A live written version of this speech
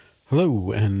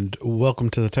Hello, and welcome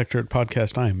to the Tech Dirt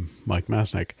Podcast. I'm Mike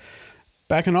Masnick.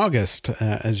 Back in August,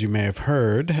 as you may have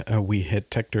heard, we hit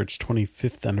Tech Dirt's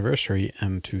 25th anniversary,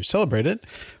 and to celebrate it,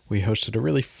 we hosted a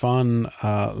really fun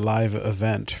live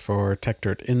event for Tech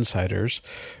Dirt Insiders,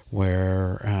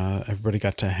 where everybody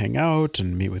got to hang out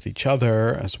and meet with each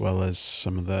other, as well as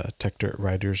some of the Tech Dirt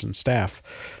writers and staff.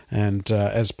 And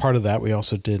as part of that, we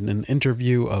also did an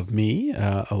interview of me,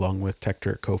 along with Tech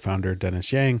Dirt co-founder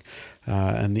Dennis Yang,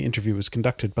 and the interview was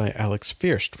conducted by Alex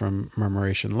Fierst from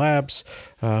Murmuration Labs,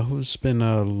 who's been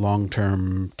a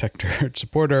long-term Tech Dirt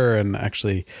supporter and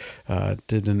actually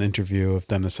did an interview of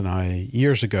Dennis and I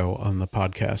years ago on the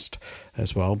podcast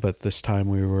as well. But this time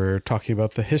we were talking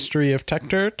about the history of Tech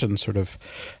Dirt and sort of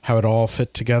how it all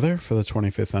fit together for the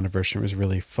 25th anniversary. It was a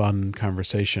really fun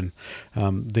conversation.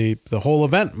 The whole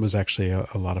event was actually a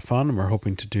lot of fun, and we're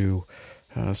hoping to do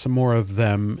some more of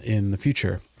them in the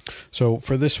future. So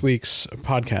for this week's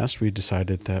podcast, we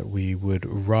decided that we would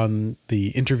run the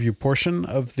interview portion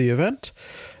of the event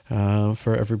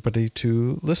for everybody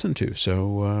to listen to.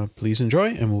 So please enjoy,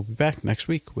 and we'll be back next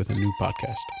week with a new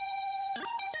podcast.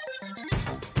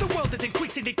 The world is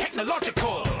increasingly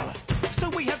technological, so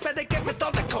we have better get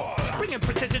methodical, bringing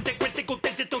precision to critical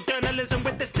digital journalism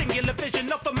with the singular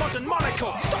vision of the modern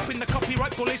monocle, stopping the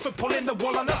copyright bullies from pulling the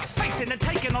wool on us, facing and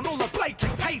taking on all the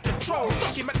blatant hate and trolls,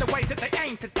 document the ways that they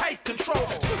aim to take control,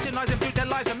 scrutinize and view their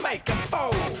lies and make them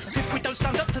fold. If we don't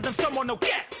stand up to them, someone will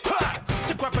get hurt.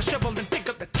 To grab a shovel and dig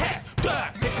up the tech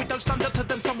dirt. If we don't stand up to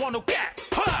them, someone will get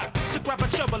hurt. To grab a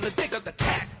shovel and dig up the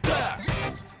tech dirt.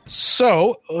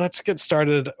 So let's get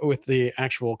started with the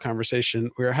actual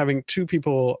conversation. We're having two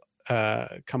people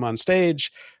come on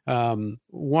stage,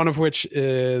 one of which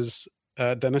is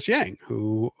Dennis Yang,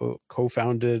 who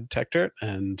co-founded Tech Dirt,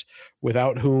 and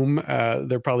without whom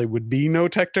there probably would be no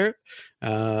Tech Dirt.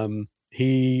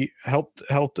 He helped.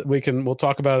 We'll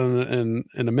talk about it in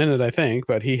a minute, I think,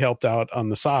 but he helped out on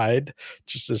the side,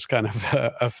 just as kind of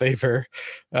a favor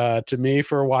to me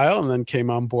for a while, and then came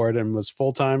on board and was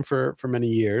full time for many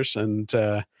years, and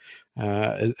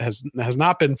has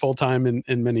not been full time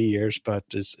in many years, but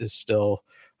is still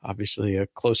obviously a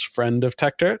close friend of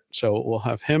Tech Dirt. So we'll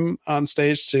have him on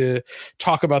stage to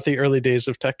talk about the early days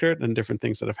of Tech Dirt and different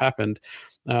things that have happened.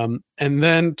 And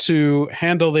then to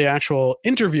handle the actual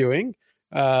interviewing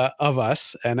of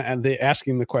us and the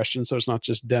asking the questions, so it's not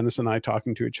just Dennis and I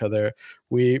talking to each other,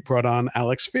 we brought on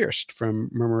Alex Fierst from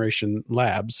Murmuration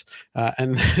Labs,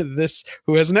 and this,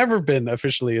 who has never been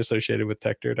officially associated with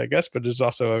Tech Dirt, I guess, but is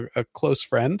also a close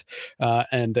friend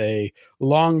and a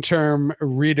long-term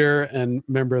reader and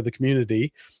member of the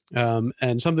community,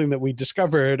 and something that we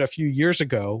discovered a few years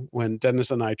ago when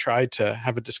Dennis and I tried to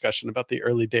have a discussion about the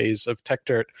early days of Tech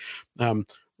Dirt.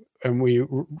 And we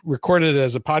recorded it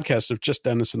as a podcast of just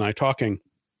Dennis and I talking.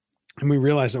 And we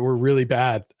realized that we're really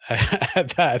bad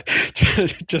at that,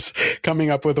 just coming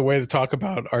up with a way to talk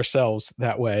about ourselves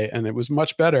that way. And it was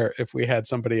much better if we had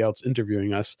somebody else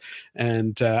interviewing us.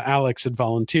 And Alex had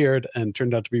volunteered and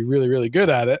turned out to be really, really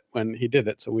good at it when he did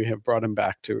it. So we have brought him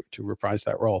back to reprise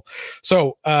that role.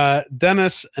 So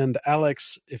Dennis and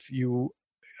Alex, if you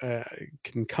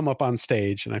can come up on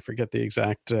stage, and I forget the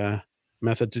exact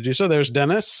method to do so. There's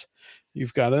Dennis.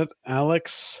 You've got it.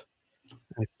 Alex,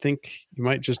 I think you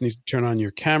might just need to turn on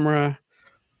your camera.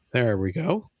 There we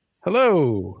go.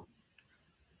 Hello.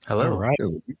 Hello. All right.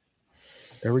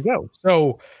 There we go.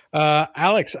 So,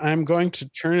 Alex, I'm going to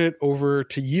turn it over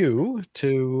to you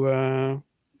to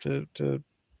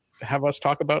have us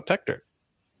talk about Tech Dirt.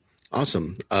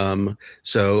 Awesome.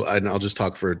 So I'll just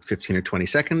talk for 15 or 20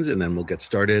 seconds and then we'll get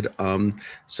started.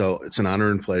 So it's an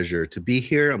honor and pleasure to be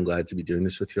here. I'm glad to be doing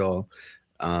this with y'all.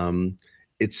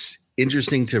 It's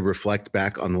interesting to reflect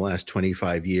back on the last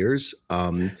 25 years,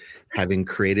 having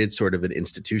created sort of an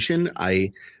institution.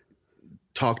 I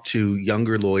talk to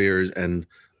younger lawyers and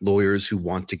lawyers who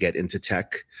want to get into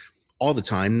tech all the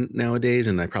time nowadays,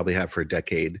 and I probably have for a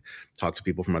decade. Talk to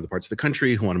people from other parts of the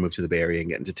country who want to move to the Bay Area and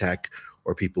get into tech,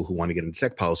 or people who want to get into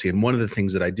tech policy. And one of the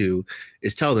things that I do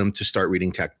is tell them to start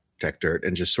reading Tech Dirt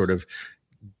and just sort of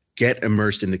get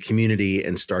immersed in the community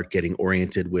and start getting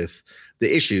oriented with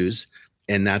the issues.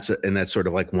 And that's sort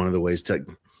of like one of the ways to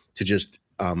just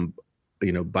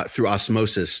but through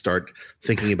osmosis start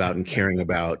thinking about and caring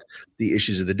about the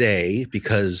issues of the day,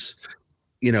 because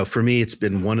for me it's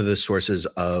been one of the sources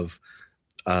of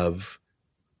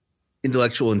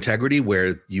intellectual integrity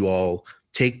where you all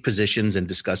take positions and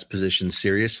discuss positions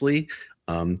seriously.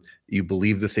 You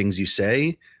believe the things you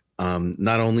say,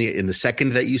 not only in the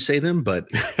second that you say them, but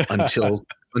until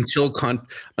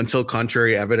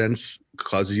contrary evidence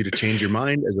causes you to change your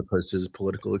mind as opposed to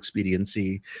political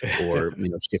expediency or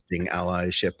shifting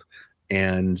allyship.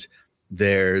 And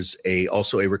there's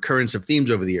also a recurrence of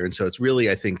themes over the year. And so it's really,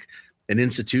 I think, an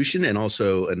institution and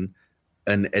also an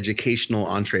educational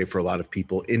entree for a lot of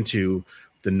people into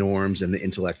the norms and the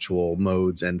intellectual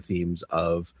modes and themes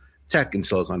of tech in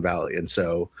Silicon Valley. And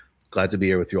so glad to be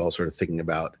here with you all, sort of thinking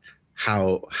about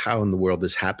how in the world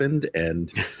this happened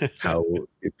and how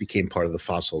it became part of the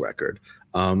fossil record.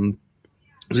 So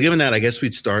given that, I guess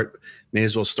may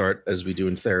as well start as we do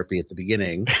in therapy at the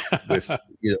beginning with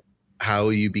how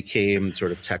you became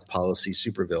sort of tech policy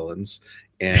supervillains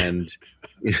and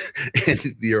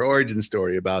your origin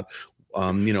story about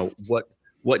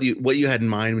what you had in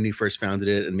mind when you first founded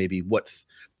it, and maybe what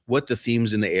the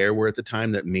themes in the air were at the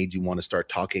time that made you want to start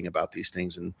talking about these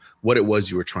things, and what it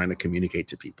was you were trying to communicate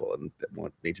to people and that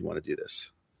made you want to do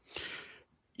this.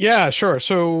 Yeah, sure.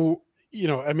 So,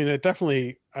 it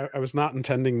definitely, I was not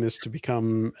intending this to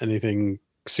become anything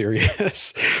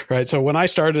serious, right? So when I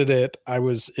started it, I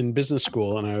was in business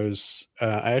school, and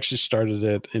I actually started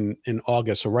it in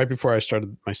August. So right before I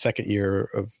started my second year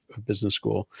of business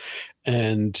school.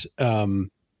 And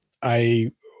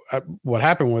what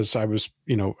happened was I was,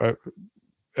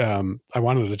 I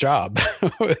wanted a job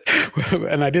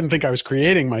and I didn't think I was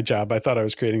creating my job. I thought I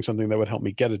was creating something that would help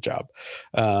me get a job,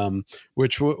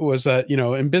 which was that,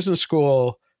 in business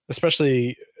school,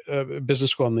 especially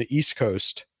business school on the East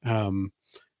Coast,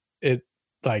 it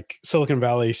like Silicon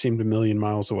Valley seemed a million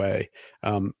miles away.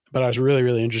 But I was really,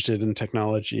 really interested in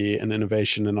technology and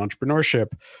innovation and entrepreneurship.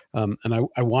 And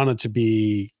I wanted to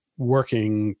be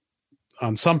working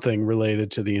on something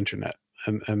related to the internet.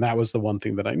 And that was the one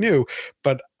thing that I knew,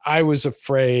 but I was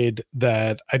afraid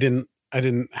that I didn't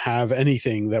have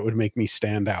anything that would make me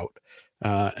stand out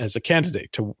as a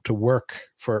candidate to work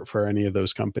for any of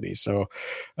those companies. So,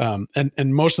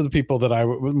 and most of the people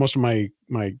most of my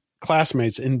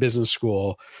classmates in business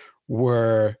school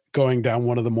were going down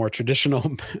one of the more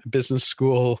traditional business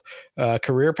school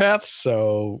career paths.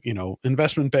 So,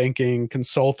 investment banking,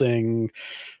 consulting,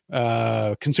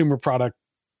 consumer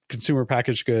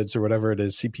packaged goods, or whatever it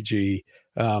is, CPG.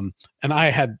 And I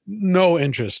had no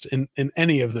interest in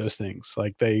any of those things.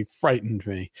 Like, they frightened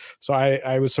me. So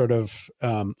I was sort of,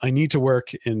 I need to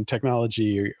work in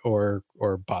technology or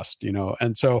bust,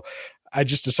 And so I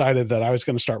just decided that I was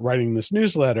going to start writing this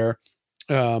newsletter,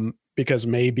 because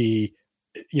maybe,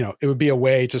 it would be a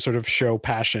way to sort of show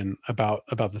passion about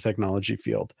the technology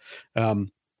field.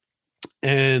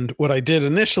 And what I did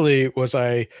initially was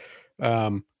I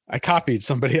copied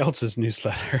somebody else's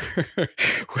newsletter,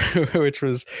 which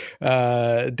was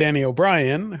Danny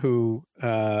O'Brien, who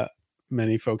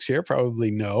many folks here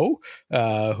probably know,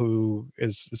 who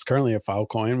is currently at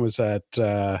Filecoin, was at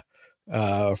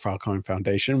Filecoin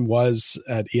Foundation, was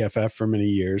at EFF for many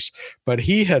years. But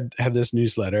he had this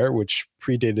newsletter, which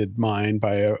predated mine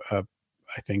by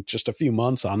I think just a few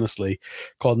months, honestly,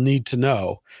 called Need to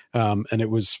Know. And it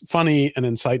was funny and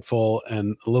insightful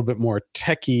and a little bit more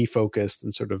techie focused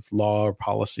and sort of law or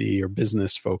policy or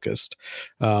business focused.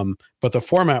 But the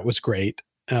format was great.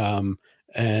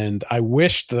 And I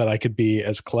wished that I could be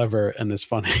as clever and as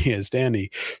funny as Danny.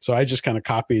 So I just kind of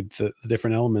copied the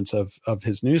different elements of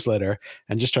his newsletter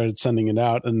and just started sending it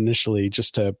out initially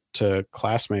just to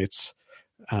classmates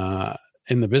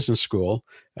in the business school.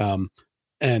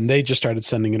 And they just started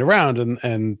sending it around,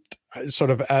 and sort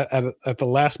of at the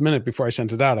last minute before I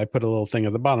sent it out, I put a little thing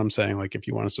at the bottom saying, like, if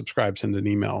you want to subscribe, send an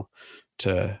email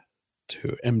to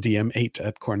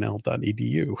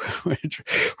mdm8@cornell.edu, which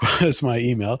was my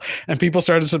email. And people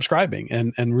started subscribing,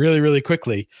 and really, really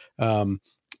quickly, I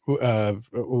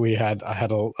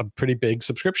had a pretty big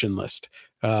subscription list.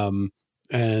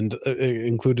 And it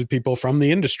included people from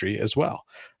the industry as well.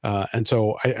 And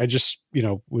so I just,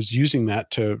 was using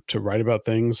that to write about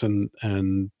things and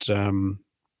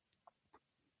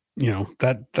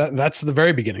that's the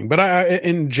very beginning. But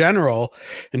in general,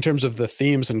 in terms of the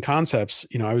themes and concepts,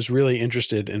 I was really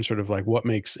interested in sort of like what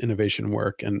makes innovation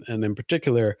work. And in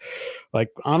particular, like,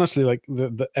 honestly, like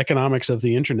the economics of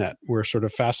the internet were sort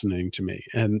of fascinating to me.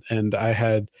 And I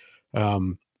had,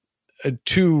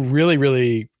 two really,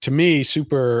 really, to me,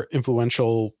 super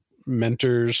influential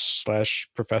mentors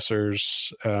 /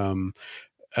 professors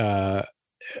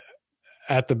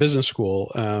at the business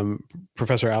school,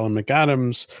 Professor Alan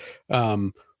McAdams,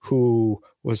 who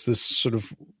was this sort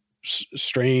of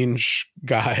strange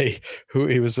guy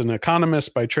he was an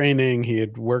economist by training. He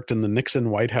had worked in the Nixon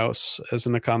White House as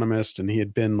an economist, and he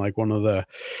had been like one of the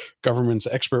government's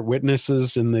expert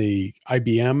witnesses in the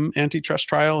IBM antitrust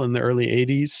trial in the early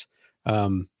 80s.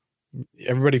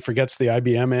 everybody forgets the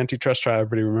IBM antitrust trial.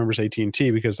 Everybody remembers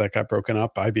AT&T because that got broken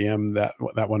up. IBM,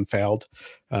 that one failed.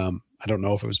 I don't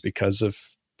know if it was because of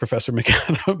Professor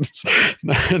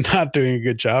McAdams not doing a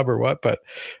good job or what, but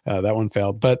that one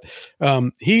failed. But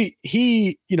he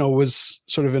was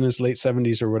sort of in his late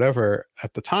 70s or whatever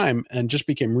at the time, and just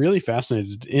became really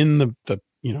fascinated in the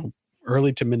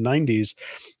early to mid 90s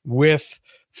with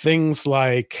things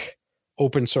like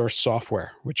open source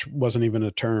software, which wasn't even a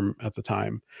term at the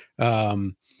time,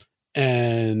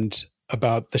 and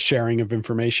about the sharing of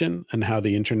information and how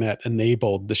the internet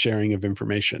enabled the sharing of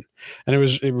information. And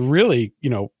it really,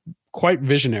 quite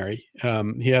visionary.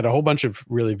 He had a whole bunch of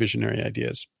really visionary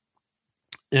ideas.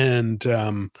 And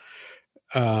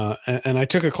I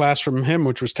took a class from him,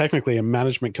 which was technically a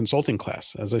management consulting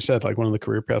class. As I said, like one of the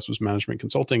career paths was management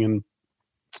consulting, and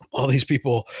all these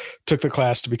people took the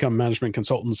class to become management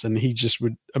consultants. And he just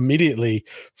would immediately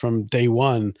from day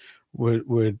one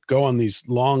would go on these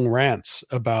long rants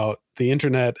about the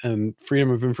internet and freedom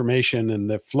of information and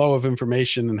the flow of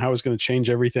information and how it's going to change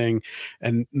everything.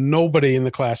 And nobody in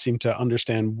the class seemed to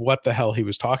understand what the hell he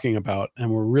was talking about,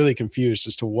 and were really confused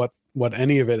as to what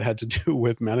any of it had to do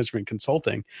with management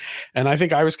consulting. And I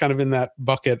think I was kind of in that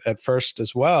bucket at first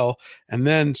as well, and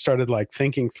then started like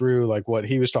thinking through like what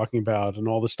he was talking about and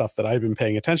all the stuff that I'd been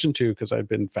paying attention to, because I'd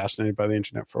been fascinated by the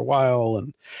internet for a while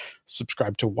and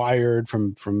subscribed to Wired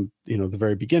from the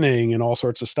very beginning and all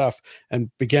sorts of stuff, and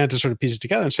began to sort of piece it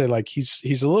together and say like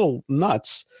he's a little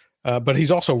nuts, but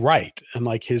he's also right. And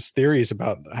like his theories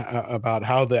about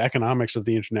how the economics of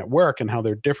the internet work and how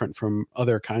they're different from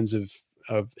other kinds of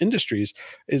industries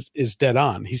is dead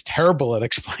on. He's terrible at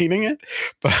explaining it,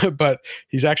 but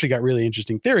he's actually got really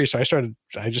interesting theories. So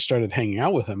I just started hanging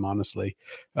out with him, honestly.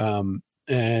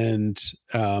 And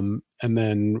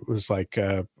then was like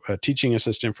a teaching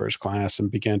assistant for his class, and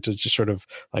began to just sort of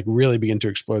like really begin to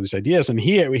explore these ideas. And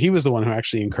he was the one who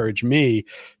actually encouraged me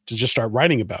to just start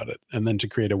writing about it, and then to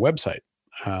create a website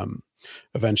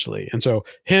eventually. And so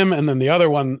him, and then the other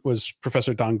one was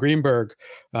Professor Don Greenberg,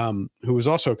 who was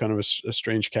also kind of a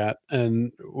strange cat,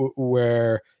 and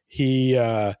where he,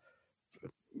 depending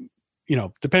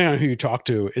on who you talk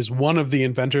to, is one of the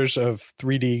inventors of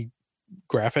 3D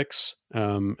graphics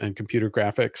and computer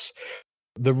graphics.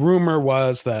 The rumor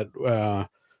was that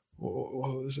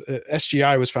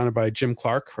SGI was founded by Jim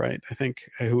Clark, right? I think,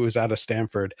 who was out of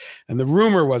Stanford. And the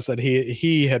rumor was that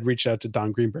he had reached out to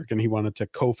Don Greenberg and he wanted to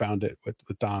co-found it with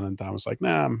Don. And Don was like,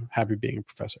 nah, I'm happy being a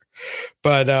professor.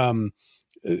 But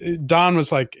Don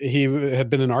was like, he had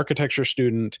been an architecture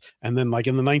student, and then like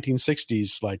in the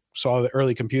 1960s, like saw the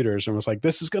early computers and was like,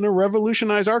 this is going to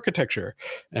revolutionize architecture,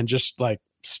 and just like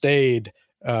stayed,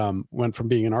 went from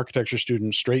being an architecture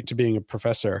student straight to being a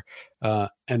professor,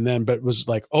 but was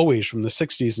like always from the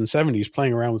 60s and 70s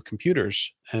playing around with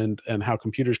computers and how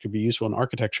computers could be useful in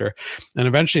architecture. And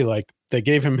eventually like they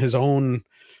gave him his own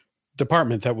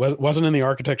department that wasn't in the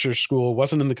architecture school,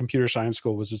 wasn't in the computer science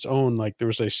school, was its own, like there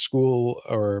was a school,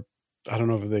 or I don't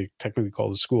know if they technically call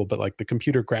it a school, but like the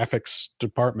computer graphics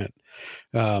department,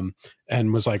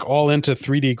 and was like all into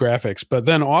 3D graphics, but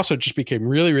then also just became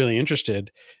really, really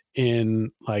interested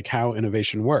in like how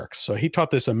innovation works. So he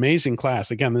taught this amazing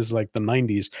class. Again, this is like the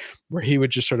 90s, where he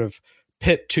would just sort of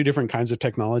pit two different kinds of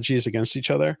technologies against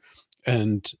each other.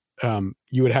 And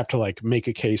you would have to like make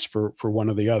a case for one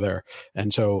or the other.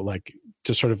 And so like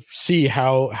to sort of see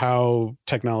how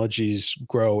technologies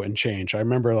grow and change. I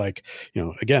remember like,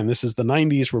 again, this is the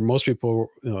 90s where most people,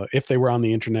 if they were on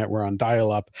the internet, were on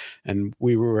dial-up, and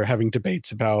we were having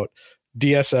debates about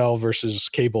DSL versus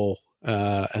cable,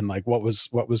 and like what was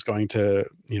going to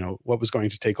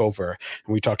take over.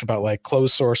 And we talked about like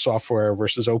closed source software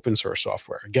versus open source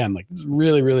software. Again, like this is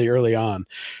really, really early on.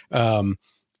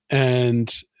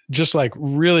 And just like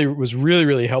really was really,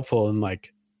 really helpful in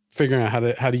like figuring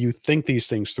out how do you think these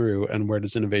things through, and where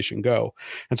does innovation go?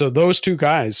 And so those two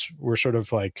guys were sort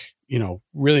of like,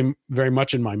 really very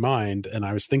much in my mind. And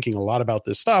I was thinking a lot about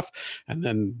this stuff. And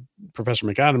then Professor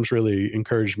McAdams really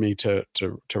encouraged me to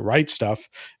write stuff,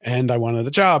 and I wanted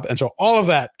a job. And so all of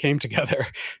that came together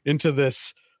into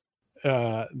this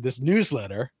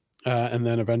newsletter. And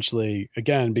then eventually,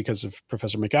 again, because of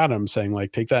Professor McAdams saying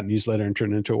like, take that newsletter and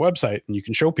turn it into a website, and you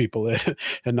can show people it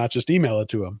and not just email it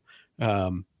to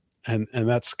them. And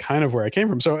that's kind of where I came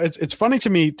from. So it's funny to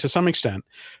me to some extent,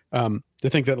 to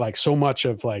think that like so much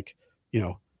of like,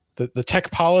 the tech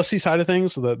policy side of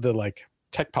things, the like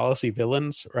tech policy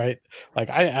villains, right? Like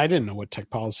I didn't know what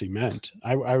tech policy meant.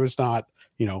 I was not,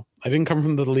 I didn't come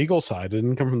from the legal side. I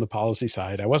didn't come from the policy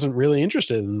side. I wasn't really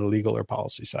interested in the legal or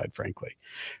policy side, frankly.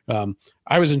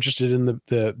 I was interested in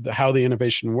the how the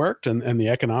innovation worked and the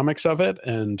economics of it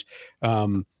and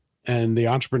the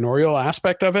entrepreneurial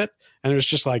aspect of it. And it was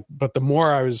just like, but the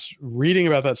more I was reading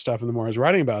about that stuff and the more I was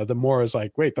writing about it, the more I was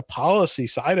like, wait, the policy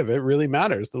side of it really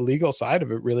matters. The legal side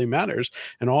of it really matters.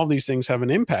 And all of these things have an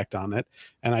impact on it.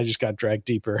 And I just got dragged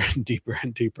deeper and deeper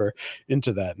and deeper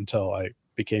into that until I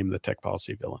became the tech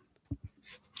policy villain.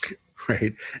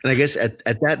 Right. And I guess at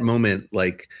that moment,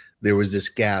 like there was this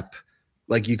gap,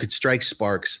 like you could strike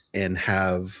sparks and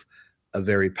have a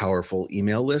very powerful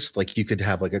email list. Like you could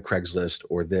have like a Craigslist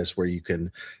or this, where you can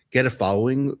get a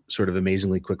following sort of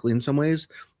amazingly quickly in some ways,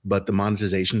 but the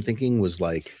monetization thinking was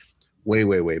like way,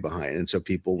 way, way behind. And so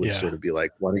people would sort of be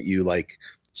like, why don't you like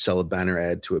sell a banner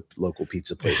ad to a local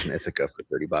pizza place in Ithaca for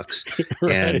 $30?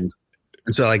 Right. And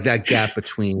so like that gap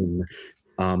between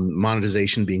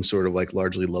monetization being sort of like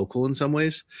largely local in some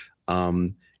ways,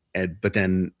 but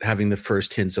then having the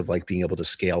first hints of like being able to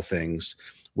scale things,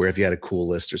 where if you had a cool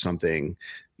list or something,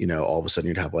 all of a sudden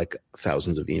you'd have like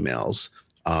thousands of emails.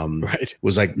 Right.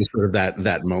 Was like sort of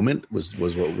that moment was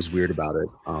what was weird about it.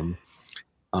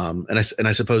 And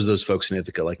I suppose those folks in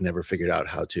Ithaca like never figured out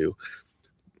how to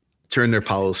turn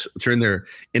their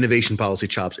innovation policy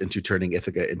chops into turning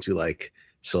Ithaca into like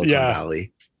Silicon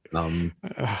Valley.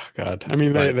 Oh God. I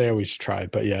mean, they always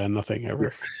tried, but nothing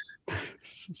ever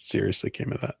seriously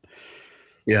came of that.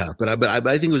 Yeah, but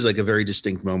I think it was like a very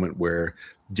distinct moment where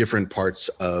different parts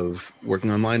of working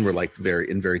online were like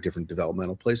very different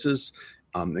developmental places,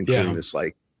 including this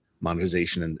like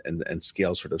monetization and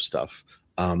scale sort of stuff.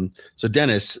 So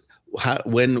Dennis,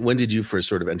 when did you first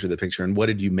sort of enter the picture, and what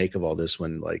did you make of all this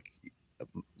when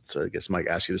so I guess Mike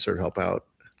asked you to sort of help out?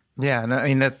 Yeah, no,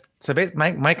 I mean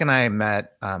Mike and I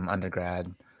met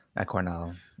undergrad at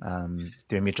Cornell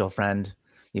through a mutual friend.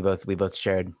 We both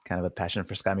shared kind of a passion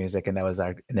for ska music, and that was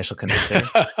our initial connection.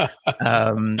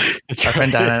 Our friend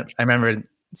Donna, I remember,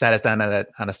 sat us down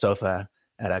on a sofa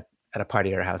at a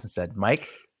party at our house and said, "Mike,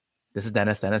 this is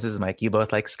Dennis. Dennis is Mike. You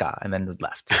both like ska," and then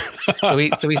left.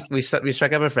 So we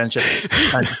struck up a friendship,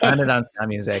 founded on ska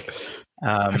music.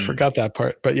 I forgot that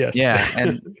part, but yes. Yeah,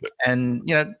 and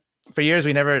for years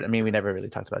we never really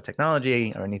talked about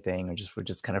technology or anything, we're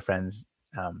just kind of friends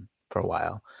for a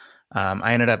while.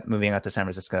 I ended up moving out to San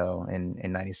Francisco in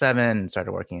 97 and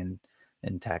started working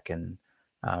in tech and,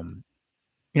 and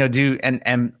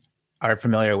are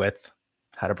familiar with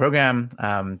how to program.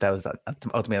 That was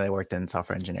ultimately I worked in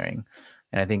software engineering.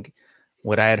 And I think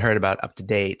what I had heard about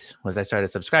UpToDate was I started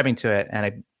subscribing to it.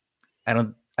 And I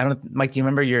don't, Mike, do you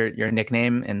remember your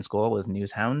nickname in school was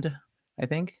Newshound, I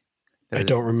think? I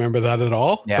don't remember that at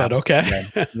all, but okay.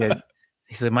 Yeah.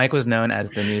 So Mike was known as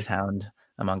the Newshound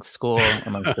amongst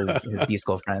his B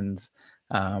school friends,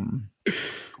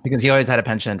 because he always had a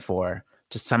penchant for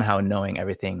just somehow knowing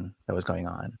everything that was going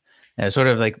on. And it was sort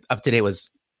of like UpToDate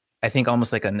was, I think,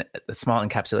 almost like a small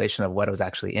encapsulation of what was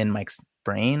actually in Mike's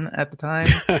brain at the time.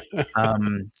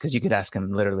 Because you could ask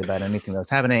him literally about anything that was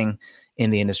happening in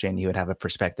the industry and he would have a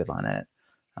perspective on it.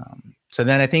 So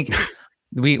then I think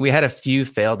we had a few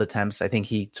failed attempts. I think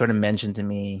he sort of mentioned to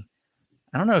me,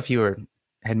 I don't know if you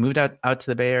had moved out to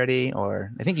the Bay Area,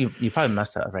 or I think you probably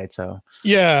must have, right? So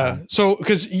so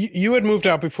because you had moved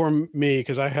out before me,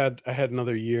 because I had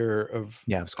another year of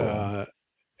school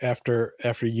after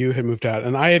you had moved out,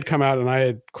 and I had come out and I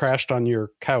had crashed on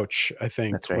your couch, I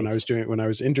think. That's right. when I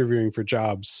was interviewing for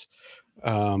jobs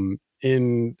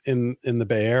in the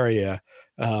Bay Area,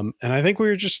 and I think we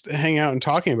were just hanging out and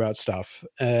talking about stuff,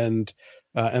 and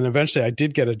eventually I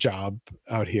did get a job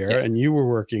out here. Yes. And you were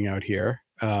working out here.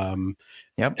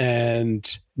 Yep.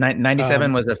 And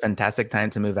 97 was a fantastic time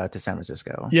to move out to San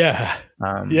Francisco. Yeah.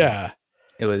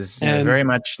 It was very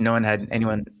much, no one had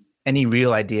any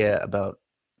real idea about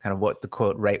kind of what the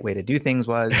quote right way to do things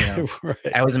was. Right.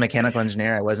 I was a mechanical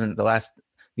engineer. I wasn't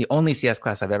the only CS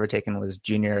class I've ever taken was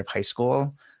junior of high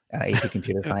school, AP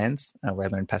computer science, where I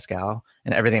learned Pascal,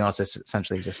 and everything else is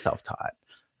essentially just self-taught,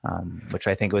 which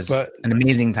I think was an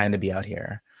amazing time to be out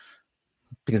here,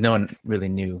 because no one really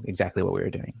knew exactly what we were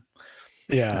doing.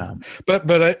 Yeah. But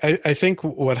I think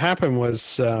what happened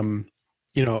was,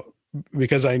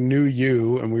 because I knew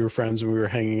you and we were friends and we were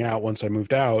hanging out once I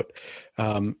moved out.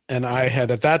 And I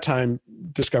had at that time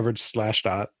discovered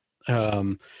Slashdot.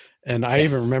 And I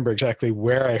even remember exactly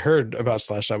where I heard about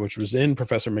Slashdot, which was in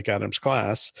Professor McAdams'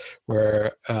 class,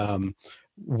 where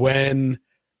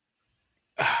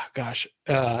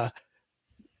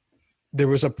there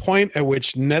was a point at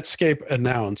which Netscape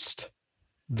announced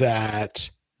that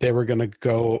they were going to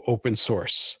go open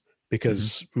source.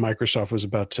 because Microsoft was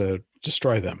about to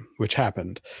destroy them, which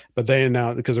happened. But they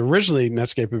announced, because originally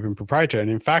Netscape had been proprietary.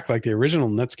 And in fact, like the original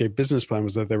Netscape business plan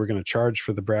was that they were going to charge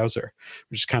for the browser,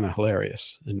 which is kind of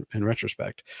hilarious in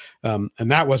retrospect. And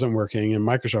that wasn't working, and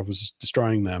Microsoft was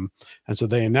destroying them. And so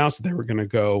they announced that they were going to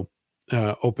go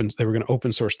open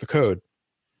source the code.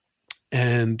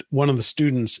 And one of the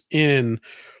students in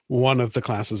one of the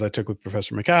classes I took with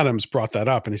Professor McAdams brought that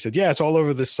up, and he said, yeah, it's all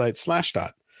over this site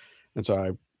Slashdot. And so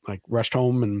I rushed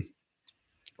home and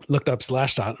looked up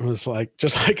Slashdot and was like,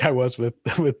 just like I was with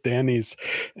Danny's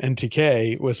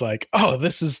NTK, was like, oh,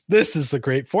 this is a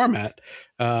great format.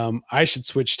 I should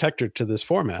switch Tector to this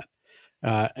format.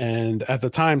 And at the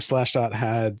time, Slashdot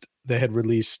had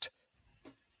released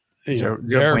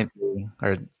 0.3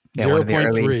 or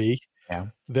 0.3, yeah,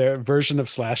 their version of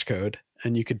Slashcode,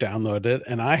 and you could download it.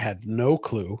 And I had no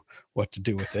clue what to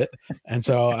do with it. And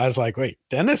so I was like, wait,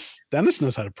 Dennis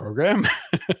knows how to program.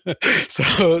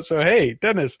 so hey,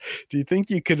 Dennis, do you think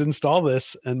you could install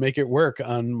this and make it work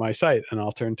on my site? And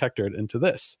I'll turn Tector into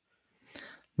this.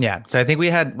 Yeah. So I think we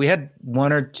had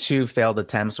one or two failed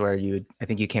attempts where I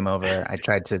think you came over. I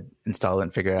tried to install it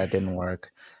and figure it out, it didn't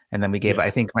work. And then we gave,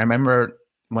 I remember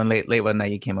one late one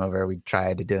night you came over, we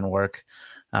tried, it didn't work.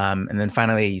 And then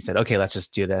finally you said, okay, let's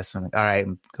just do this. I'm like, all right,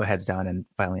 go heads down and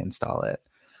finally install it.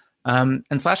 And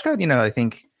Slashcode, I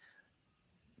think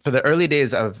for the early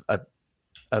days of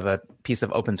a piece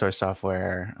of open source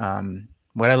software,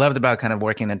 what I loved about kind of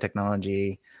working in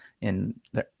technology in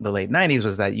the late 90s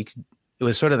was that it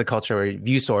was sort of the culture where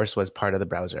view source was part of the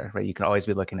browser, right? You could always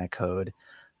be looking at code.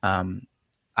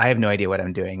 I have no idea what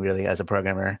I'm doing really as a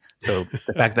programmer. So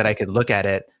the fact that I could look at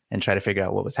it and try to figure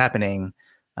out what was happening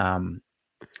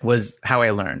was how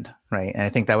I learned, right? And I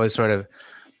think that was sort of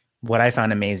what I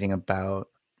found amazing about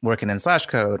working in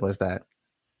Slashcode was that,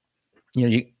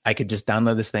 I could just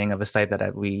download this thing of a site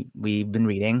that we've been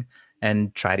reading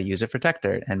and try to use it for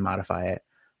Tector and modify it.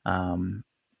 And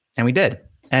we did.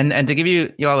 And to give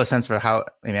you all a sense for how,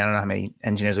 I don't know how many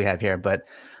engineers we have here, but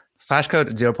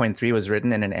Slashcode 0.3 was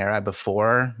written in an era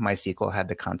before MySQL had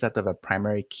the concept of a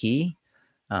primary key.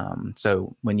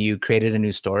 So when you created a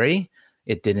new story,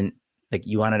 it didn't, like,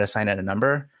 you wanted to assign it a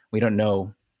number. We don't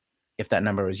know if that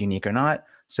number was unique or not.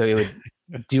 So it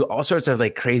would do all sorts of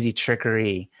like crazy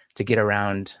trickery to get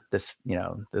around this,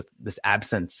 this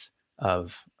absence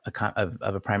of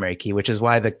a primary key, which is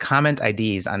why the comment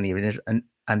IDs on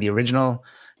the original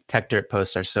Tector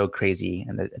posts are so crazy,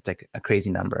 and it's like a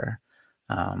crazy number.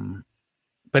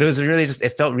 But it was really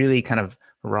it felt really kind of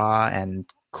raw and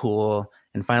cool.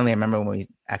 And finally, I remember when we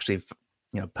actually,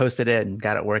 posted it and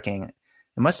got it working. It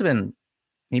must have been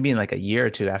maybe in like a year or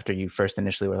two after you first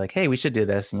initially were like, hey, we should do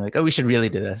this. And you're like, oh, we should really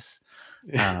do this.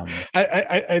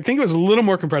 I think it was a little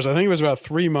more compressed. I think it was about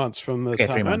 3 months from the time.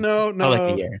 3 months. No, like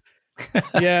a year.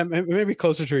 Yeah, maybe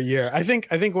closer to a year. I think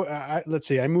let's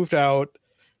see, I moved out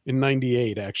in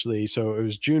 98 actually. So it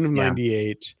was June of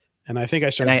 98. And I think I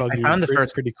started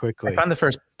bugging pretty quickly. I found the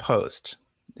first post.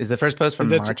 Is the first post from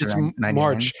March? It's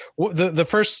March. Well, the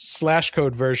first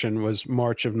Slashcode version was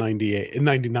March of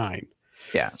 99.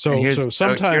 Yeah. So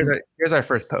sometime here's our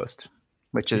first post,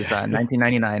 which is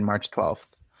 1999, March 12th.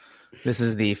 This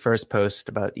is the first post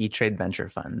about E-Trade Venture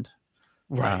Fund.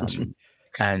 Right.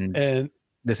 And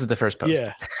this is the first post.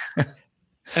 Yeah.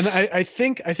 And I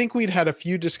think we'd had a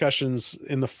few discussions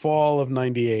in the fall of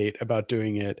 98 about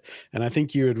doing it. And I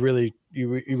think you had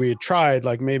we had tried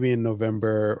like maybe in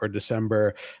November or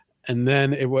December. And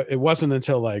then it wasn't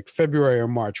until like February or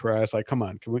March where I was like, come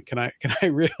on, can I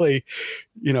really,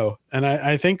 and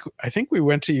I think we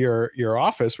went to your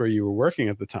office where you were working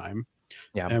at the time.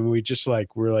 Yeah. And we just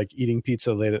we're eating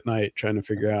pizza late at night, trying to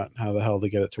figure out how the hell to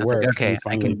get it to work. Like, okay,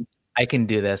 I can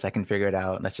do this. I can figure it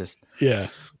out. Let's just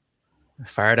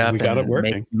fire it up. We got it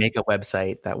working. Make a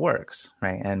website that works,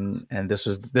 right? And this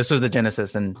was the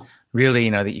genesis. And really,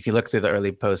 if you look through the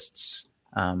early posts,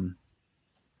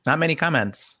 not many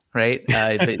comments, right?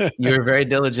 But you were very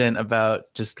diligent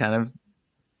about just kind of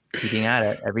keeping at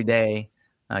it every day.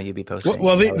 You'd be posting.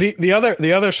 Well,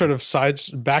 the other sort of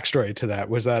backstory to that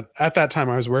was that at that time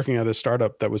I was working at a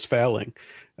startup that was failing,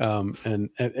 and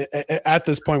at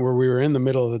this point where we were in the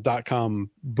middle of the .com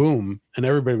boom and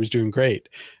everybody was doing great,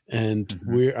 and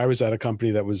I was at a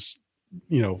company that was,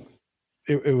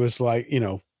 it was like,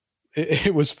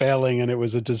 it was failing and it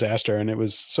was a disaster and it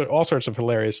was all sorts of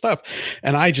hilarious stuff,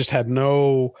 and I just had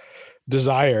no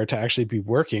desire to actually be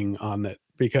working on it,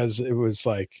 because it was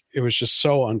just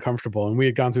so uncomfortable. And we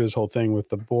had gone through this whole thing with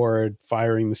the board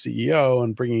firing the CEO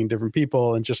and bringing in different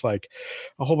people, and just like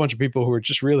a whole bunch of people who were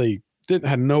just really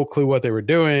had no clue what they were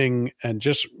doing and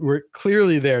just were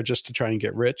clearly there just to try and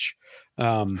get rich.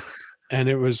 And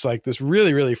it was like this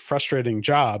really, really frustrating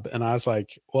job. And I was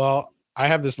like, well, I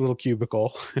have this little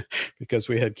cubicle because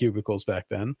we had cubicles back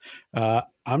then.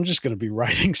 I'm just going to be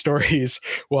writing stories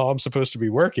while I'm supposed to be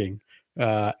working.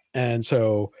 And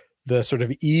so the sort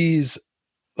of ease,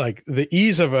 like the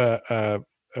ease of a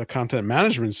content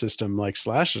management system like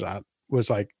Slashdot was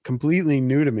like completely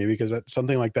new to me because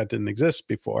something like that didn't exist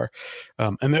before.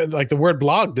 And like the word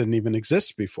blog didn't even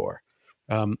exist before.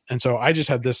 And so I just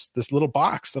had this little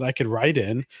box that I could write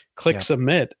in, click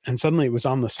submit, and suddenly it was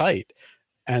on the site.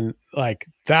 And like,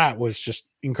 that was just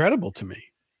incredible to me.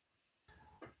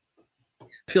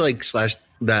 I feel like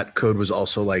that code was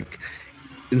also like,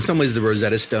 in some ways, the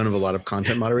Rosetta Stone of a lot of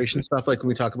content moderation stuff. Like when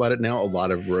we talk about it now, a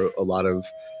lot of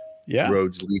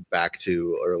roads lead back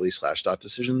to early Slashdot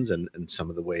decisions and some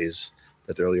of the ways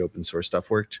that the early open source stuff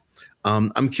worked.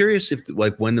 I'm curious if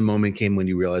like when the moment came when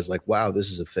you realized like, wow, this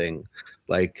is a thing.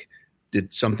 Like,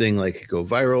 did something like go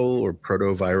viral or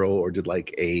proto-viral, or did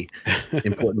like a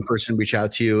important person reach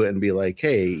out to you and be like,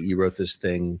 hey, you wrote this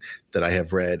thing that I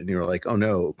have read, and you're like, oh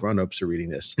no, grown-ups are reading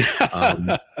this.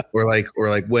 or like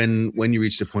when you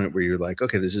reached a point where you're like,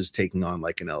 okay, this is taking on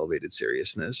like an elevated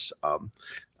seriousness.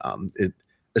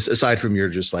 Aside from your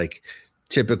just like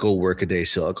typical workaday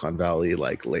Silicon Valley,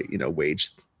 like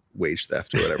wage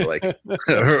theft or whatever, like,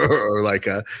 or like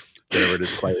whatever it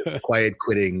is, quiet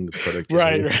quitting productivity.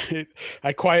 Right.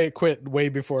 I quiet quit way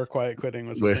before quiet quitting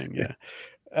was the thing. Yeah.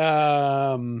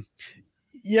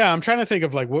 Yeah. I'm trying to think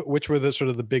of like which were the sort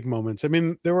of the big moments. I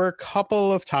mean, there were a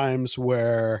couple of times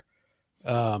where,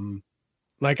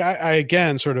 like I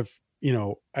again, sort of,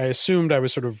 I assumed I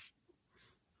was sort of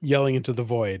yelling into the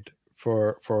void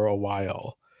for a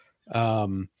while.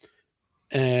 And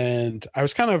I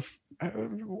was kind of,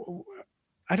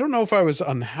 I don't know if I was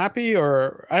unhappy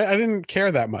or I didn't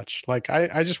care that much. Like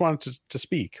I just wanted to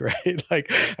speak, right? Like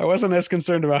I wasn't as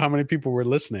concerned about how many people were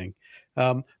listening.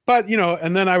 But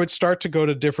and then I would start to go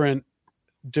to different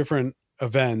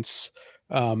events.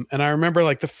 And I remember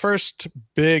like the first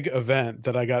big event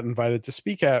that I got invited to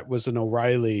speak at was an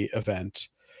O'Reilly event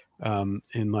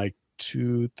in like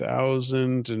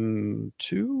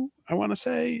 2002, I want to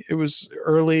say. It was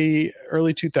early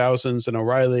 2000s, and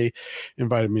O'Reilly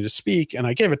invited me to speak, and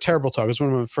I gave a terrible talk. It was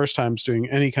one of my first times doing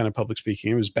any kind of public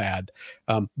speaking. It was bad,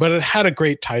 but it had a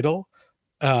great title,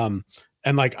 and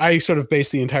like I sort of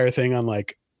based the entire thing on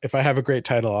like, if I have a great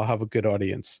title, I'll have a good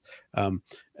audience, and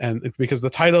because the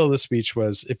title of the speech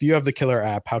was, if you have the killer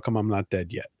app, how come I'm not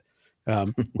dead yet?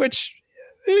 Which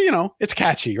it's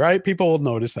catchy, right? People will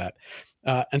notice that.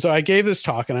 And so I gave this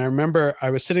talk, and I remember I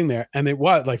was sitting there, and it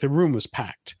was like the room was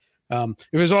packed. It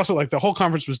was also like the whole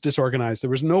conference was disorganized. There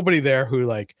was nobody there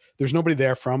there's nobody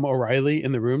there from O'Reilly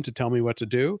in the room to tell me what to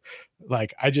do.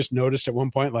 Like I just noticed at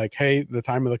one point, like, hey, the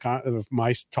time of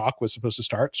my talk was supposed to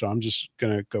start, so I'm just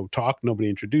gonna go talk. Nobody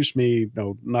introduced me,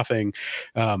 nothing.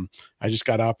 I just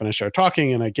got up and I started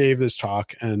talking, and I gave this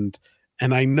talk, and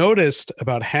I noticed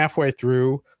about halfway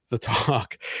through the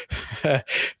talk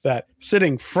that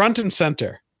sitting front and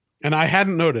center, and I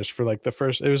hadn't noticed for like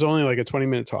it was only like a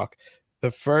 20-minute talk.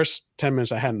 The first 10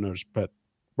 minutes I hadn't noticed, but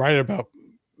right about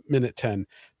minute 10,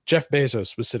 Jeff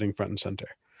Bezos was sitting front and center.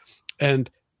 And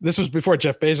this was before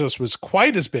Jeff Bezos was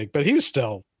quite as big, but he was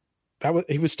still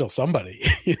somebody,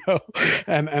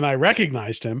 and I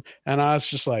recognized him, and I was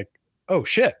just like, oh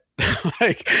shit.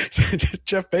 Like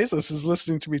Jeff Bezos is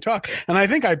listening to me talk. And I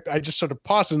think I just sort of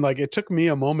paused, and like it took me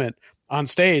a moment on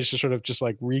stage to sort of just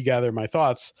like regather my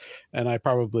thoughts. And I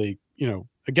probably,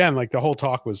 again, like the whole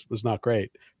talk was not great.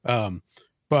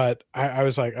 But I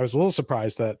was a little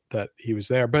surprised that he was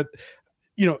there. But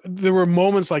there were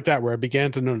moments like that where I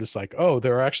began to notice like, oh,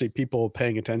 there are actually people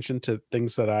paying attention to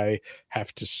things that I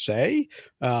have to say.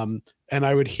 And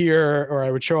I would hear, or I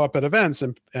would show up at events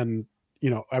and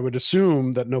I would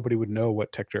assume that nobody would know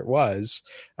what Techdirt was.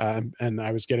 And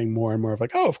I was getting more and more of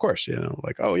like, oh, of course,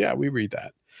 like, oh yeah, we read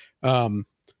that.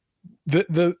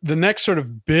 The next sort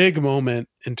of big moment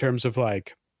in terms of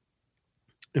like,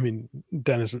 I mean,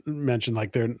 Dennis mentioned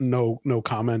like there are no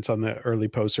comments on the early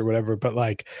posts or whatever, but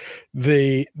like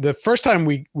the first time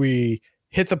we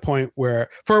hit the point where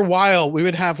for a while we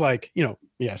would have like,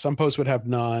 some posts would have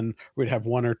none, we'd have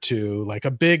one or two, like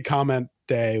a big comment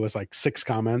day was like 6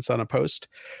 comments on a post.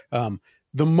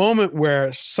 The moment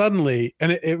where suddenly,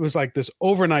 and it was like this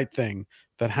overnight thing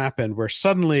that happened where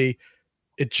suddenly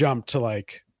it jumped to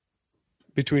like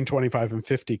between 25 and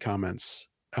 50 comments.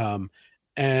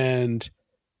 And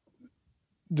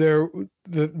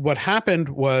what happened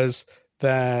was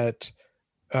that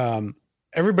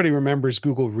everybody remembers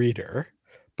Google Reader,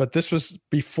 but this was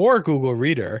before Google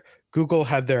Reader. Google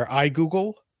had their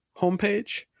iGoogle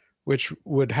homepage, which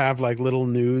would have like little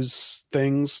news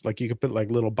things, like you could put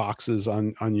like little boxes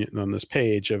on this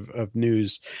page of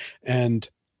news, and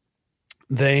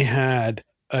they had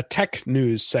a tech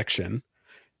news section,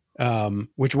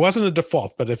 which wasn't a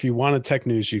default, but if you wanted tech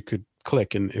news, you could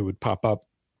click and it would pop up.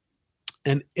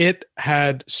 And it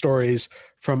had stories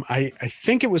from, I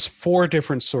think it was 4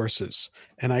 different sources.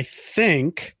 And I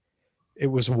think it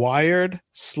was Wired,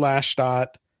 Slashdot,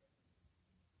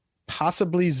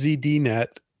 possibly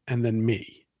ZDNet, and then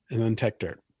me, and then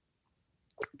TechDirt.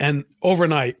 And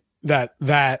overnight, that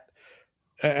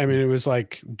I mean, it was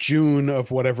like June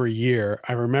of whatever year.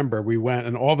 I remember we went,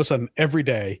 and all of a sudden, every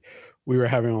day, we were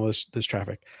having all this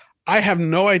traffic. I have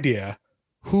no idea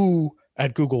who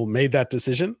at Google made that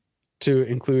decision to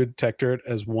include TechDirt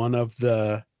as one of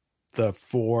the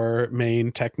 4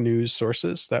 main tech news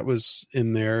sources that was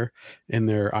in their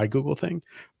iGoogle thing.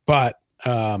 But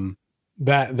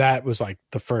that was like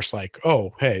the first, like,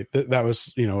 oh, hey, that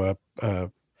was, you know,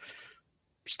 a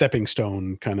stepping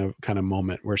stone kind of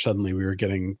moment where suddenly we were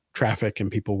getting traffic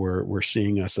and people were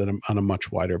seeing us on a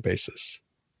much wider basis.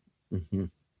 Mm-hmm.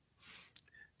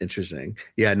 Interesting.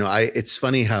 Yeah, no, it's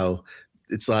funny how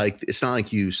it's not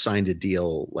like you signed a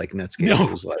deal like Netscape. No.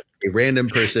 It was like a random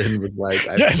person was like,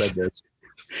 I've said this.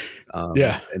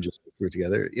 And just threw it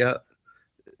together. Yeah.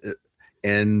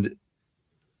 And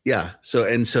yeah. So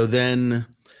then,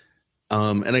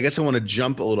 and I guess I want to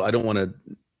jump a little. I don't want to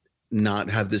not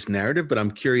have this narrative, but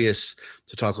I'm curious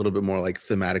to talk a little bit more like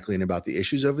thematically and about the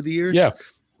issues over the years. Yeah.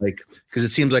 Like, because it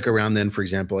seems like around then, for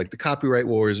example, like the copyright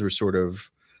wars were sort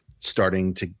of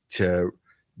starting to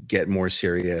get more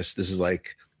serious. This is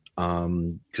like,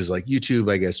 because like YouTube,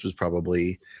 I guess, was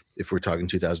probably, if we're talking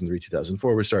 2003,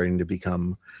 2004, we're starting to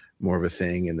become more of a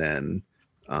thing. And then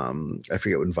I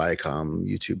forget when Viacom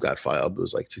YouTube got filed, it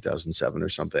was like 2007 or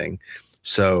something.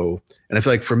 So, and I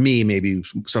feel like for me, maybe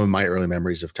some of my early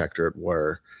memories of TechDirt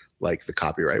were like the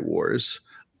copyright wars.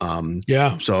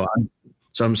 So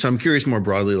I'm curious more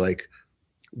broadly, like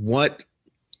what,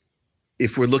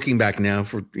 if we're looking back now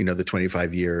for, you know, the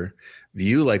 25-year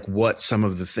view, like what some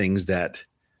of the things that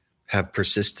have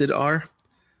persisted are,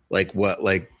 like what,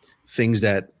 like things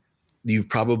that you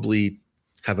probably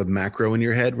have a macro in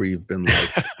your head where you've been like,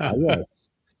 oh, yes,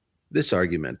 this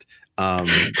argument.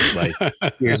 Like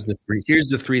here's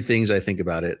the three things I think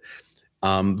about it,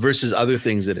 versus other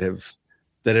things that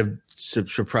have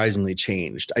surprisingly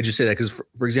changed. I just say that because,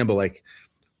 for example, like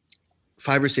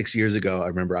 5 or 6 years ago, I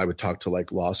remember I would talk to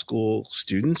like law school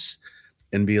students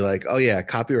and be like, oh yeah,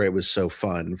 copyright was so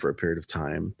fun for a period of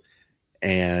time.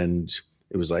 And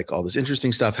it was like all this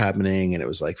interesting stuff happening and it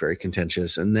was like very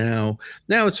contentious. And now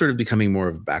it's sort of becoming more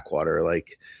of a backwater.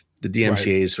 Like the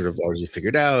DMCA is sort of largely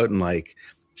figured out and like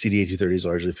CDA 230 is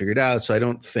largely figured out. So I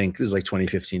don't think, this is like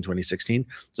 2015, 2016.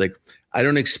 It's like, I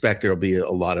don't expect there'll be a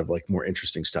lot of like more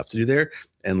interesting stuff to do there.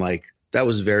 And like, that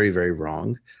was very, very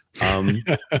wrong.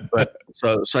 But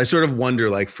so I sort of wonder,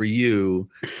 like for you,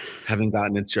 having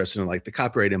gotten interested in like the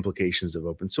copyright implications of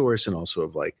open source and also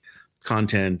of like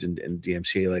content and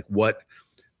DMCA, like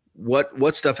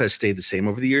what stuff has stayed the same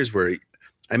over the years, where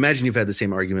I imagine you've had the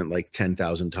same argument like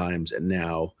 10,000 times and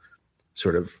now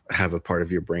sort of have a part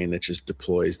of your brain that just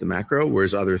deploys the macro,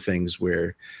 whereas other things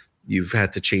where you've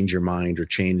had to change your mind or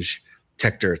change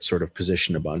TechDirt's sort of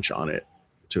position a bunch on it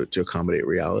to accommodate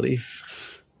reality.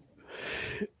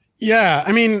 Yeah,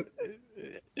 I mean,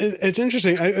 it's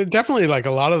interesting. Definitely, like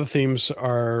a lot of the themes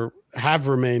have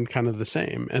remained kind of the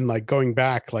same. And like going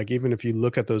back, like even if you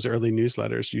look at those early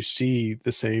newsletters, you see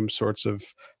the same sorts of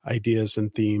ideas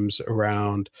and themes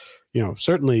around, you know,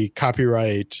 certainly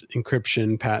copyright,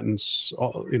 encryption, patents,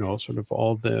 all, you know, sort of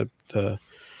all the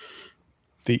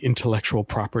intellectual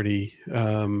property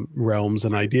realms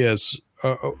and ideas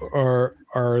are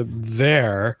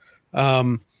there.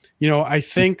 You know, I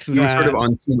think you were sort of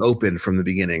on Team Open from the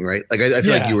beginning, right? Like I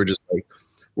feel like you were just like,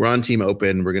 we're on Team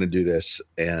Open, we're going to do this,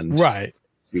 and right.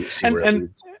 See where it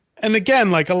leads. And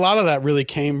again, like a lot of that really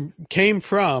came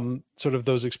from sort of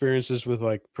those experiences with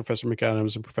like Professor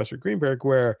McAdams and Professor Greenberg,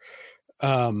 where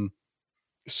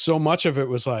so much of it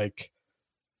was like,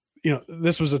 you know,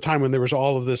 this was a time when there was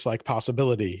all of this like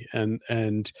possibility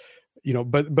and you know,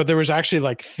 but there was actually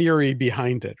like theory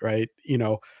behind it, right? You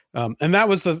know, and that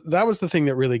was the thing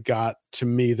that really got to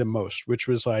me the most, which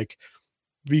was like,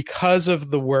 because of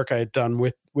the work I had done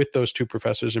with those two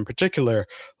professors in particular,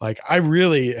 like I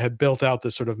really had built out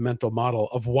this sort of mental model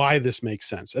of why this makes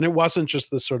sense. And it wasn't just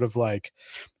this sort of like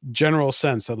general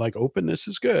sense that like openness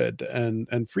is good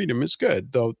and freedom is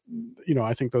good, though, you know,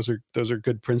 I think those are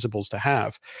good principles to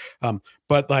have.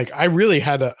 But like I really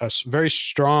had a very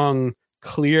strong,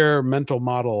 clear mental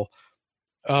model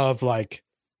of like,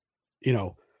 you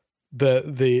know,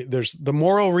 there's the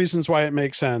moral reasons why it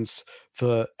makes sense,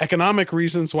 the economic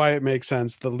reasons why it makes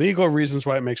sense, the legal reasons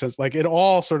why it makes sense. Like it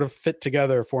all sort of fit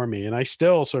together for me, and I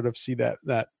still sort of see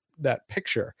that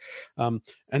picture.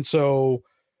 And so,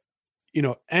 you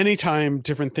know, anytime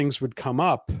different things would come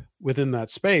up within that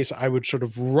space, I would sort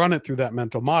of run it through that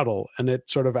mental model, and it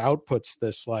sort of outputs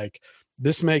this like,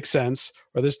 this makes sense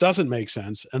or this doesn't make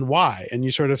sense, and why. And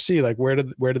you sort of see like where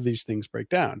do these things break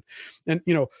down. And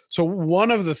you know, so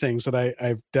one of the things that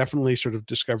I've definitely sort of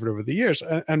discovered over the years,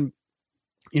 and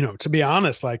you know, to be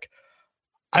honest, like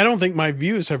I don't think my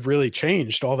views have really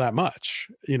changed all that much.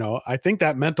 You know, I think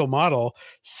that mental model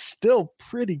still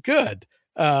pretty good.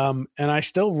 And I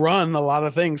still run a lot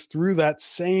of things through that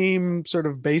same sort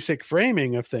of basic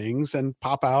framing of things and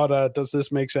pop out does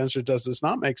this make sense or does this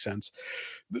not make sense?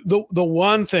 The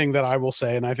one thing that I will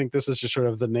say, and I think this is just sort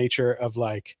of the nature of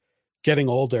like getting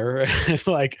older and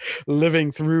like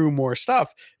living through more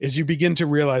stuff, is you begin to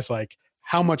realize like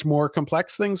how much more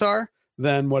complex things are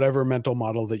than whatever mental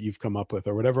model that you've come up with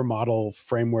or whatever model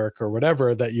framework or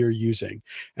whatever that you're using.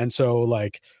 And so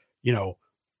like, you know,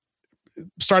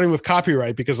 starting with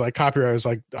copyright, because like copyright was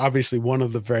like obviously one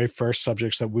of the very first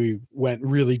subjects that we went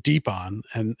really deep on.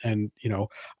 And, you know,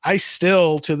 I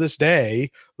still to this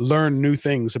day learn new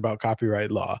things about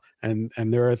copyright law. And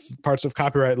there are parts of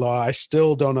copyright law I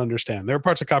still don't understand. There are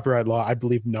parts of copyright law I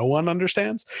believe no one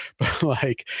understands, but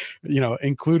like, you know,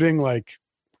 including like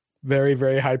very,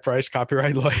 very high priced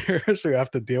copyright lawyers who have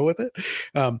to deal with it.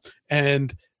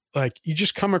 And like, you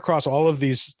just come across all of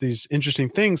these interesting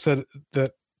things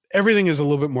that everything is a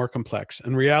little bit more complex,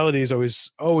 and reality is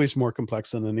always more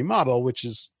complex than any model, which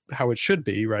is how it should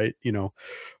be. Right. You know?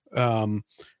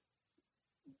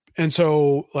 And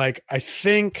so like, I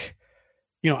think,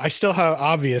 you know, I still have,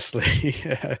 obviously,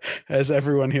 as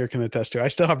everyone here can attest to, I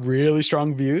still have really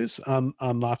strong views on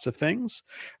lots of things.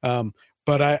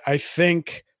 But I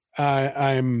think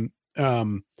I'm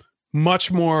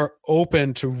much more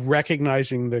open to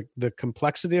recognizing the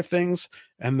complexity of things,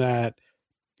 and that,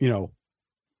 you know,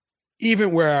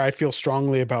 even where I feel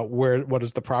strongly about what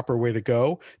is the proper way to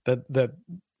go, that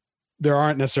there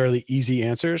aren't necessarily easy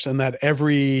answers, and that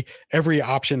every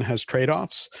option has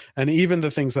trade-offs. And even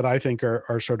the things that I think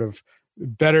are sort of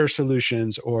better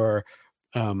solutions or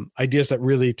ideas that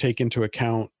really take into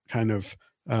account kind of,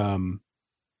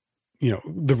 you know,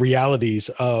 the realities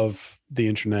of the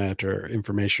internet or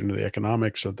information or the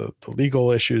economics or the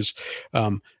legal issues,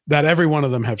 that every one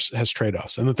of them has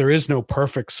trade-offs, and that there is no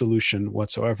perfect solution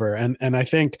whatsoever. And I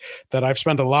think that I've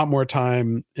spent a lot more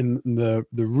time in the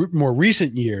more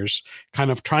recent years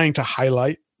kind of trying to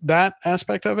highlight that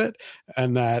aspect of it,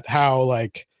 and that how,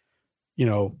 like, you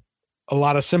know, a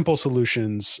lot of simple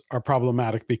solutions are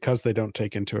problematic because they don't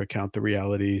take into account the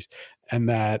realities, and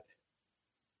that,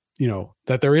 you know,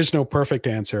 that there is no perfect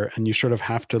answer, and you sort of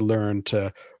have to learn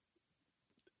to,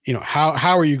 you know,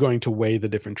 how are you going to weigh the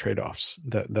different trade-offs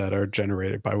that are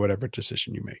generated by whatever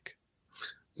decision you make.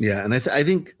 Yeah. And I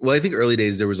think early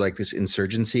days there was like this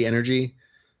insurgency energy,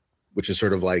 which is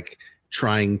sort of like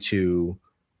trying to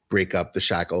break up the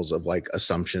shackles of like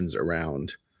assumptions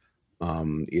around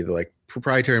either like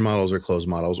proprietary models or closed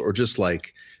models, or just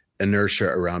like inertia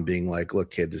around being like, look,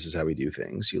 kid, this is how we do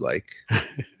things. You like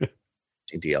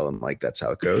DL, and like that's how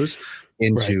it goes,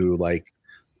 into right. Like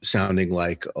sounding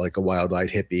like a wild-eyed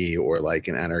hippie or like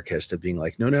an anarchist, of being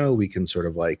like, no, we can sort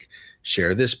of like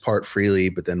share this part freely,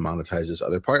 but then monetize this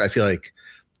other part. I feel like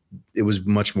it was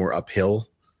much more uphill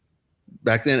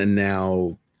back then, and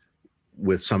now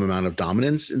with some amount of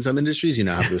dominance in some industries, you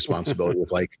now have the responsibility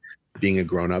of like being a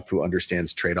grown-up who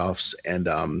understands trade-offs and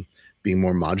being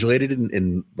more modulated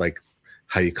in like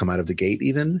how you come out of the gate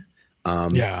even.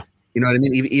 Yeah. You know what I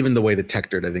mean? Even the way the tech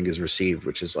dirt, I think, is received,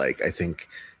 which is like, I think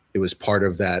it was part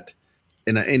of that.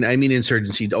 And I mean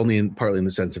insurgency only partly in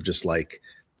the sense of just like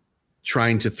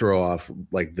trying to throw off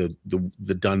like the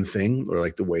done thing, or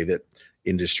like the way that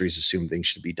industries assume things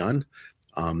should be done.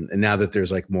 And now that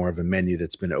there's like more of a menu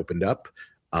that's been opened up,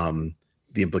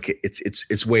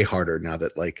 it's way harder now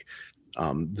that like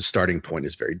the starting point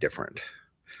is very different.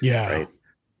 Yeah.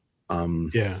 Right.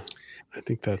 Yeah. I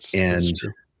think that's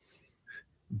true.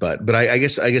 But I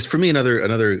guess for me, another I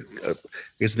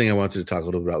guess the thing I wanted to talk a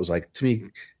little bit about was like, to me,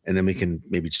 and then we can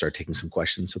maybe start taking some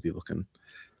questions so people can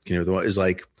is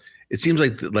like, it seems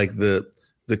like the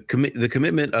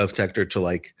commitment of Tector to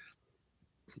like,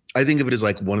 I think of it as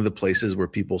like one of the places where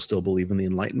people still believe in the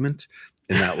Enlightenment,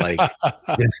 and that like,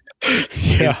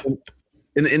 yeah,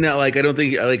 in that like I don't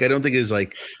think it's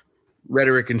like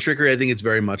rhetoric and trickery. I think it's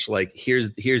very much like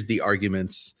here's the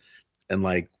arguments, and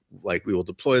like we will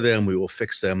deploy them, we will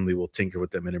fix them, we will tinker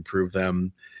with them and improve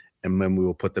them, and then we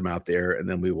will put them out there, and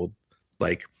then we will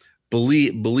like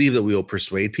believe that we will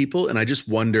persuade people. And I just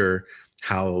wonder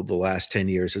how the last 10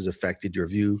 years has affected your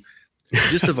view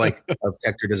just of like of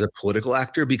Tector as a political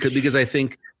actor, because I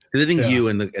think you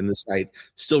and the site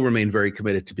still remain very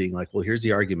committed to being like, well, here's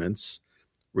the arguments.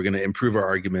 We're going to improve our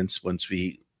arguments once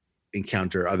we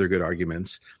encounter other good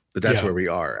arguments, but that's where we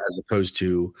are, as opposed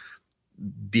to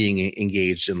being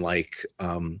engaged in like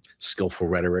skillful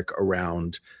rhetoric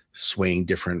around swaying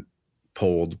different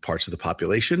polled parts of the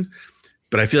population.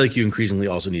 But I feel like you increasingly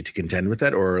also need to contend with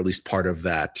that, or at least part of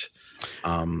that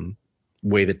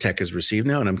way that tech is received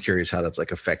now. And I'm curious how that's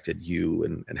like affected you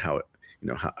and how it,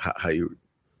 how you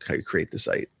create the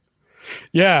site.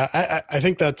 Yeah, I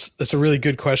think that's a really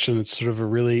good question. It's sort of a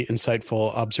really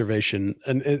insightful observation,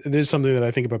 and it is something that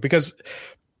I think about because,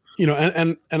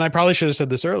 and I probably should have said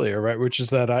this earlier, right? Which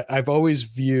is that I've always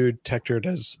viewed Tector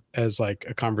as like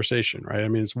a conversation, right? I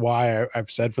mean, it's why I've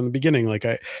said from the beginning, like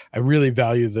I really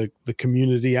value the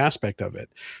community aspect of it,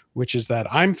 which is that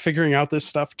I'm figuring out this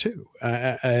stuff too,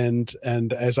 and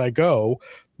as I go,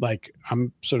 like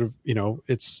I'm sort of,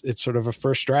 it's sort of a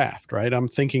first draft, right? I'm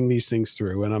thinking these things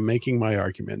through and I'm making my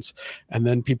arguments, and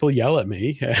then people yell at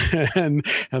me and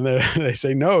they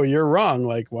say, no, you're wrong.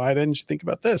 Like, why didn't you think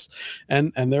about this?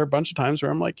 And there are a bunch of times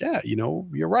where I'm like, yeah,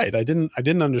 you're right. I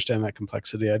didn't understand that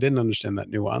complexity. I didn't understand that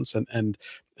nuance. And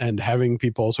having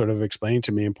people sort of explain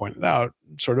to me and point it out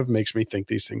sort of makes me think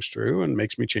these things through and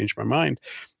makes me change my mind.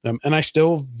 And I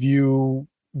still view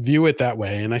it that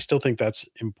way, and I still think that's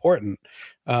important.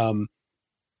 But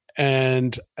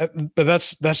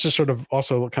that's just sort of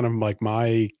also kind of like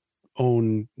my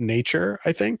own nature,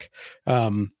 I think.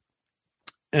 And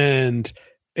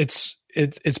it's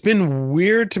been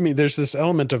weird to me. There's this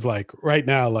element of like right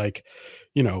now, like,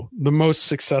 the most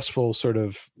successful sort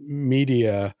of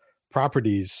media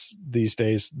properties these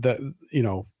days that,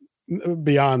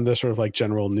 beyond the sort of like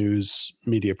general news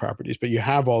media properties, but you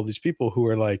have all these people who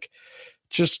are like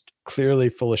just clearly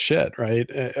full of shit, right?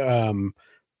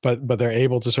 But they're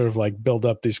able to sort of like build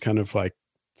up these kind of like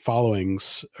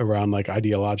followings around like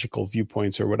ideological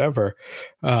viewpoints or whatever.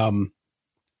 And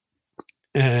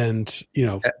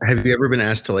have you ever been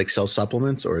asked to like sell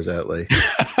supplements, or is that like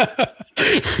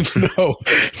no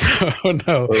or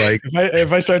like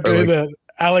if I start doing the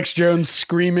Alex Jones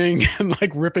screaming and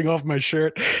like ripping off my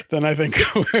shirt, then I think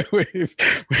we've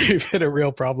hit a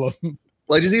real problem.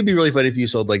 Well, I just think it'd be really fun if you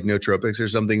sold like nootropics or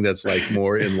something that's like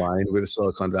more in line with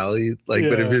Silicon Valley. Like,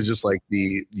 but if it's just like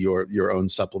your own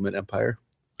supplement empire.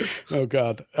 Oh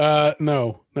God.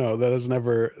 No,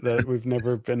 that we've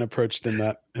never been approached in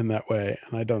that way.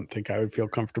 And I don't think I would feel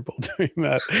comfortable doing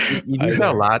that. You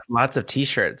got lots of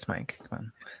t-shirts, Mike. Come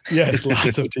on. Yes,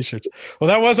 lots of t-shirts. Well,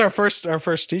 that was our first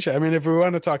t-shirt. I mean, if we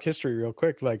want to talk history real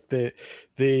quick, like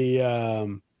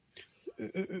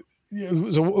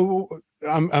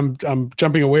I'm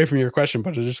jumping away from your question,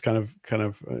 but it is kind of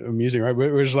amusing, right?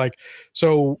 It was like,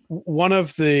 so one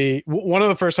of the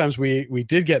first times we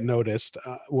did get noticed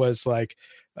was like,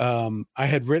 I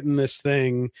had written this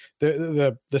thing,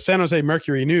 the San Jose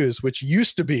Mercury News, which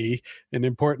used to be an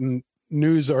important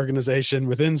news organization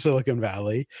within Silicon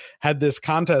Valley, had this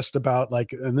contest about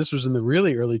like, and this was in the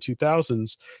really early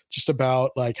 2000s, just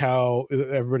about like how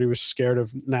everybody was scared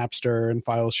of Napster and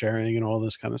file sharing and all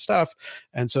this kind of stuff.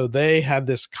 And so they had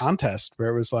this contest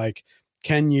where it was like,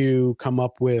 can you come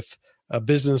up with a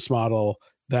business model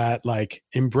that like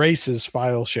embraces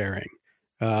file sharing?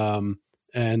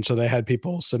 And so they had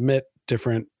people submit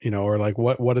different, or like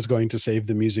what is going to save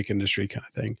the music industry kind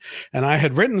of thing. And I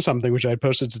had written something which I had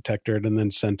posted to Tector and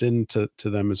then sent in to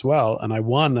them as well. And I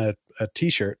won a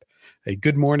t-shirt, a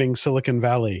Good Morning Silicon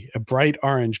Valley, a bright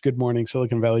orange Good Morning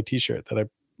Silicon Valley t-shirt that I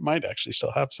might actually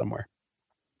still have somewhere.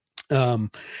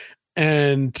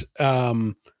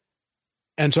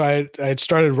 And so I had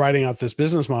started writing out this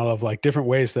business model of like different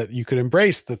ways that you could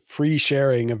embrace the free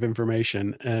sharing of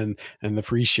information and the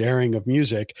free sharing of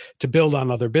music to build on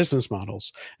other business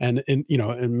models. And in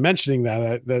mentioning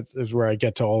that is where I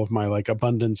get to all of my like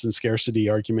abundance and scarcity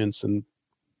arguments and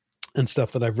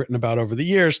stuff that I've written about over the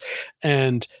years.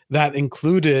 And that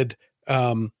included,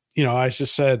 I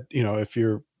just said, if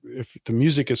the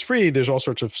music is free, there's all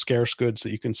sorts of scarce goods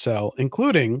that you can sell,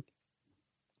 including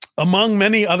among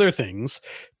many other things,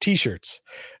 T-shirts,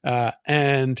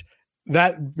 and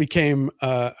that became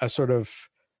a sort of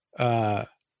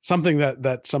something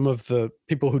that some of the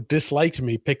people who disliked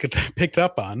me picked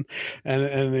up on,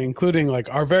 and including like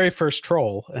our very first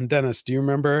troll. And Dennis, do you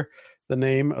remember the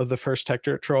name of the first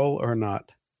Techdirt troll or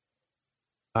not?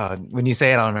 When you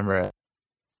say it, I'll remember it.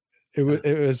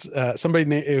 It was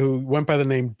somebody who went by the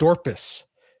name Dorpus.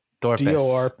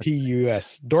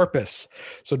 Dorpus. Dorpus.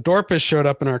 So Dorpus showed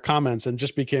up in our comments and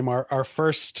just became our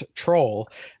first troll,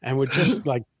 and would just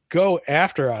like go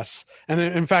after us. And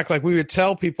in fact, like we would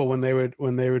tell people when they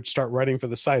would start writing for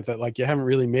the site that like you haven't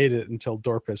really made it until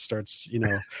Dorpus starts,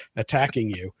 attacking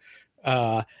you.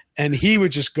 And he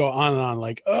would just go on and on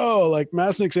like, oh, like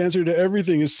Masnick's answer to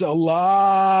everything is sell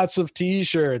lots of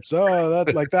T-shirts. Oh,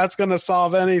 that's going to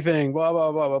solve anything, blah,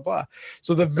 blah, blah, blah, blah.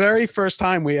 So the very first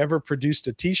time we ever produced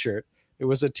a T-shirt, it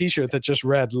was a T-shirt that just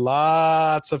read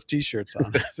lots of T-shirts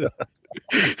on it.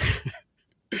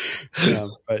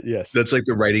 But yes, that's like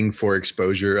the writing for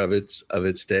exposure of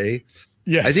its day.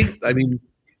 Yes.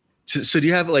 So do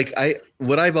you have like,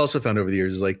 what I've also found over the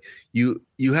years is like you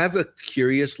have a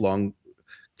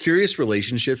curious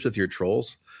relationships with your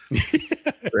trolls,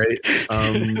 right?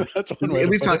 That's one way and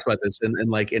we've talked about this, and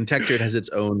like Techdirt has its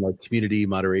own like community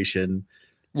moderation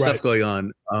stuff going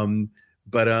on.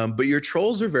 But your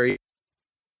trolls are very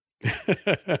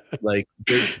like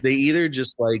they either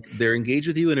just like they're engaged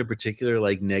with you in a particular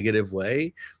like negative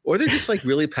way, or they're just like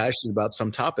really passionate about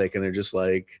some topic, and they're just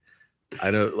like,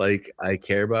 I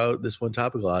care about this one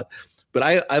topic a lot.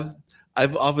 But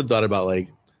I've often thought about like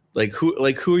who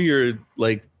are your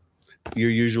like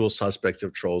your usual suspects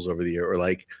of trolls over the year, or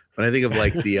like when I think of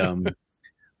like the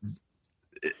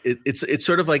it's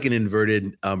sort of like an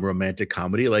inverted romantic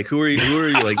comedy. Like who are you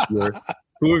like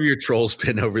who have your trolls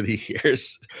been over the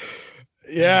years?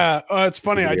 Yeah, it's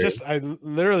funny. I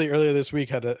literally earlier this week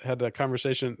had a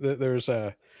conversation. There's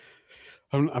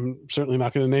I'm certainly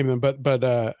not going to name them, but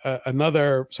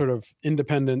another sort of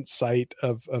independent site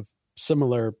of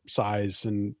similar size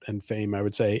and fame, I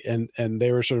would say, and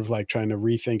they were sort of like trying to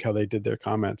rethink how they did their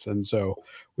comments, and so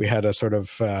we had a sort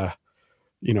of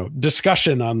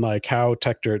discussion on like how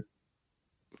Techdirt's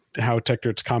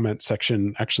comment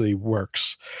section actually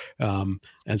works, and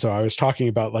so I was talking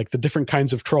about like the different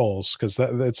kinds of trolls, because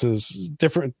that's a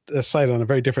site on a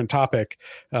very different topic,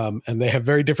 and they have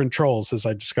very different trolls, as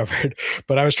I discovered.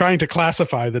 But I was trying to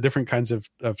classify the different kinds of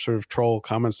sort of troll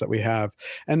comments that we have,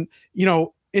 and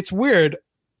it's weird.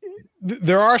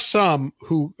 There are some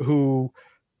who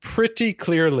pretty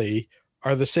clearly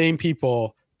are the same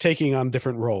people taking on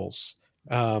different roles.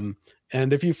 And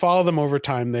if you follow them over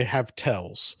time, they have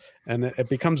tells, and it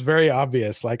becomes very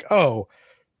obvious, like, oh,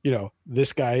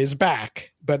 this guy is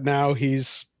back, but now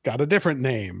he's got a different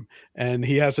name and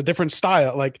he has a different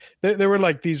style. Like there were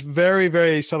like these very,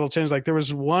 very subtle changes. Like there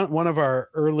was one of our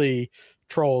early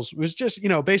trolls was just,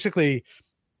 basically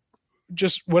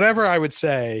just whatever I would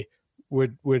say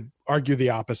would argue the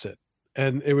opposite.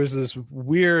 And it was this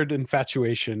weird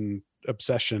infatuation,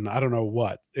 obsession. I don't know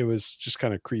what. It was just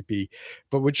kind of creepy,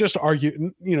 but would just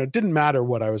argue, it didn't matter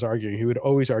what I was arguing. He would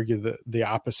always argue the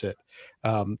opposite,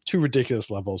 to ridiculous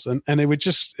levels. And it would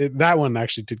just, that one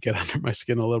actually did get under my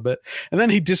skin a little bit. And then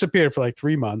he disappeared for like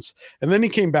 3 months. And then he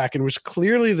came back and was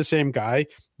clearly the same guy,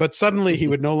 but suddenly he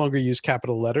would no longer use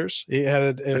capital letters. He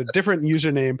had a different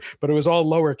username, but it was all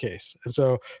lowercase. And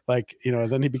so like,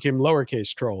 then he became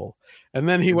lowercase troll. And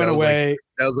then he went away.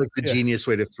 That was like the genius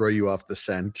way to throw you off the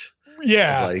scent.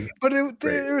 Yeah, but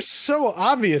it was so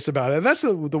obvious about it. And that's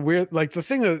the weird, like the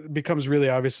thing that becomes really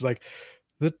obvious is like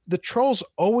the trolls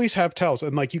always have tells,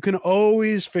 and like you can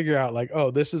always figure out like,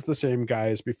 oh, this is the same guy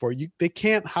as before. They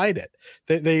can't hide it.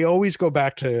 They always go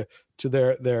back to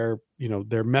their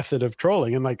method of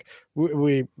trolling, and like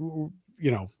we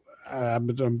I'm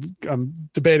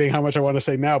debating how much I want to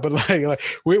say now, but like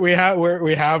we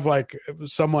have like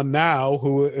someone now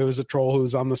who it was a troll who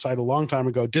was on the site a long time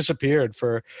ago, disappeared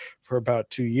for about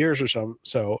 2 years or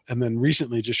so, and then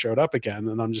recently just showed up again.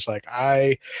 And I'm just like,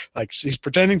 he's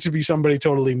pretending to be somebody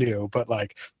totally new, but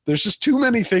like there's just too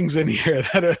many things in here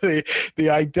that are the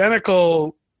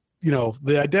identical.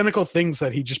 The identical things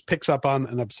that he just picks up on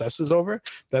and obsesses over,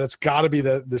 that it's got to be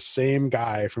the same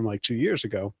guy from like 2 years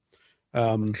ago.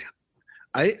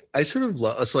 I sort of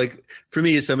love, so like for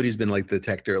me, as somebody who's been like the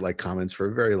Techdirt like comments for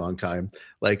a very long time,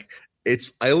 like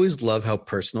I always love how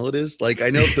personal it is. Like I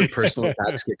know the personal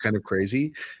attacks get kind of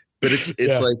crazy, but it's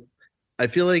like I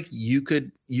feel like you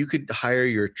could hire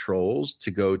your trolls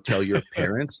to go tell your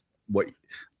parents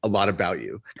a lot about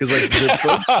you, because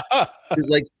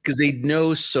like because they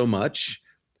know so much,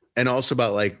 and also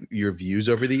about like your views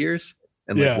over the years.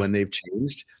 and like Yeah. when they've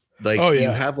changed. Like Oh, you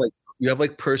yeah. have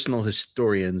like personal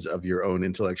historians of your own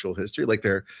intellectual history. Like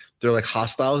they're like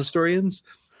hostile historians,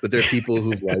 but they're people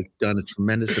who've like done a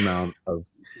tremendous amount of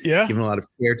Yeah. given a lot of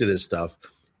care to this stuff.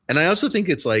 And I also think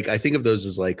it's like, I think of those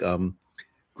as like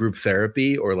group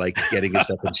therapy or like getting a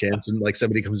second chance when like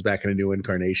somebody comes back in a new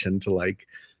incarnation to like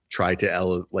try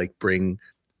to bring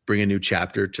a new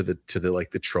chapter to the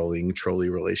like the trolley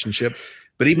relationship.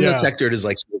 But even though Tech Dirt is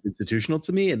like sort of institutional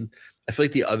to me, and I feel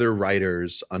like the other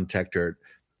writers on Tech Dirt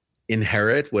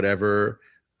inherit whatever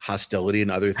hostility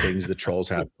and other things the trolls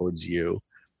have towards you.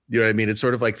 You know what I mean? It's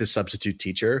sort of like the substitute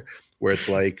teacher where it's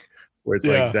like like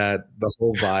that the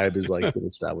whole vibe is like been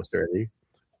established already.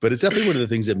 But it's definitely one of the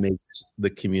things that makes the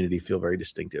community feel very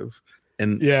distinctive.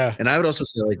 And I would also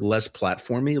say like less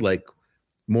platformy, like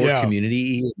more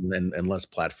community and less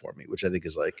platformy, which I think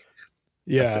is like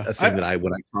a thing that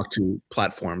when I talk to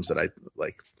platforms that I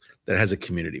like, that has a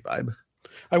community vibe.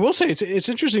 I will say it's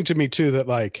interesting to me too that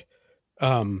like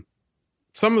some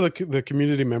of the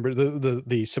community members,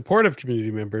 the supportive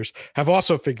community members have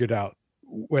also figured out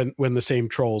when the same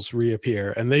trolls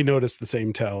reappear and they notice the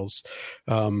same tells.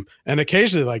 And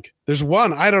occasionally like there's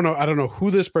one, I don't know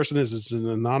who this person is. It's an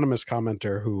anonymous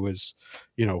commenter who is,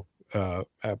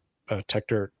 a Tech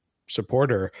Dirt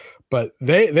supporter, but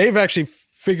they've actually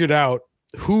figured out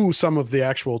who some of the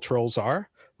actual trolls are,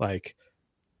 like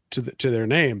to their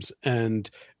names. And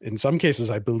in some cases,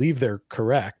 I believe they're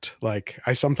correct. Like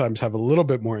I sometimes have a little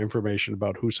bit more information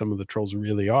about who some of the trolls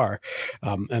really are.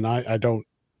 And I don't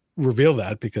reveal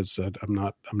that because I'm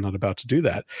not about to do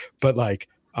that. But like,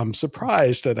 I'm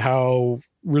surprised at how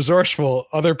resourceful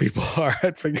other people are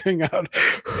at figuring out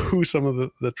who some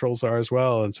of the trolls are as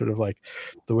well. And sort of like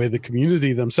the way the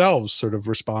community themselves sort of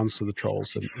responds to the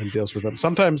trolls and deals with them.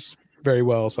 Sometimes very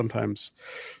well. Sometimes,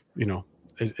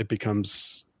 it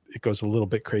goes a little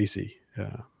bit crazy.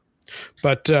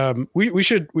 But we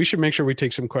should make sure we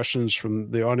take some questions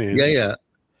from the audience. Yeah.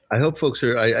 I hope folks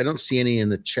are. I don't see any in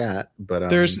the chat, but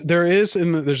there's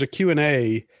a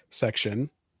Q&A section.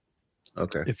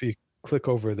 Okay. If you click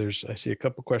over, I see a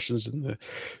couple questions in the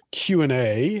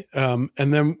Q&A, and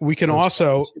then we can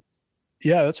also.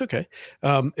 Yeah, that's okay.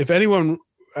 If anyone,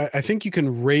 I think you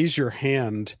can raise your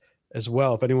hand as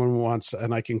well if anyone wants,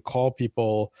 and I can call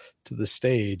people to the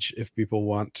stage if people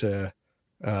want to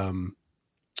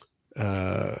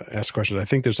ask questions. I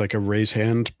think there's like a raise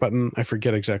hand button. I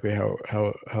forget exactly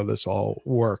how this all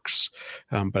works,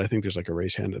 but I think there's like a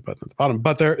raise hand button at the bottom.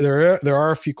 But there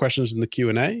are a few questions in the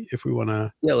Q&A if we want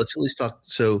to. Yeah, let's at least talk.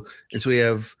 So we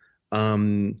have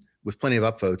with plenty of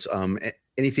upvotes.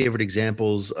 Any favorite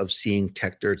examples of seeing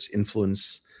Tech Dirt's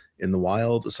influence in the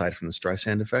wild aside from the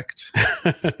Streisand effect?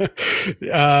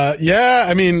 Yeah,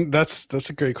 I mean that's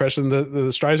a great question. The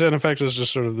Streisand effect is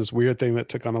just sort of this weird thing that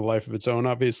took on a life of its own,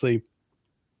 obviously.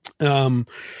 A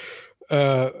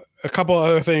couple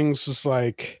other things is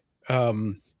like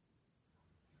there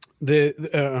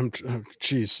are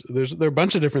a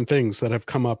bunch of different things that have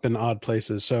come up in odd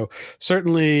places. So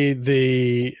certainly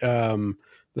the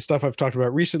stuff I've talked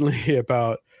about recently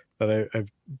about that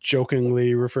I've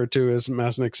jokingly referred to as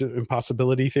Masnick's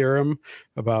impossibility theorem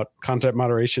about content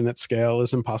moderation at scale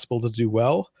is impossible to do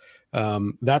well.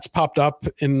 That's popped up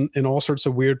in all sorts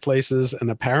of weird places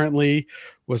and apparently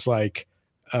was like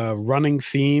a running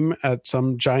theme at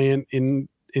some giant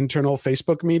internal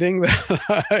Facebook meeting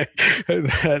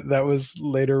that was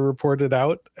later reported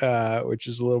out, which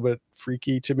is a little bit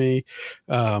freaky to me.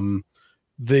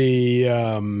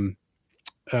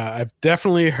 I've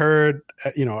definitely heard,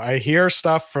 I hear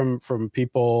stuff from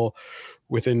people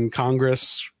within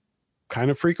Congress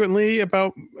kind of frequently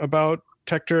about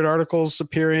Tech Dirt articles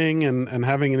appearing and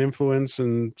having an influence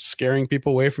and scaring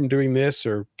people away from doing this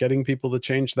or getting people to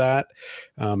change that.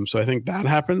 So I think that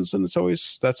happens, and that's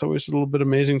always a little bit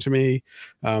amazing to me.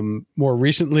 More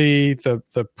recently, the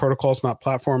Protocols Not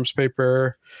Platforms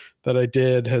paper that I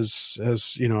did has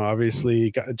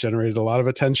obviously generated a lot of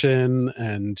attention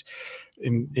and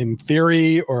in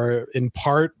theory or in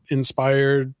part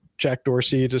inspired Jack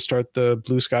Dorsey to start the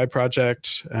Blue Sky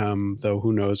project. Though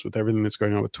who knows with everything that's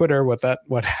going on with Twitter, what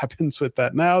happens with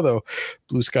that now, though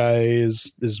Blue Sky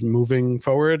is moving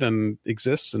forward and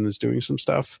exists and is doing some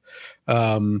stuff.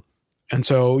 And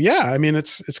so, yeah, I mean,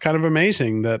 it's kind of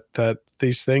amazing that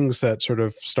these things that sort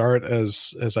of start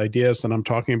as ideas that I'm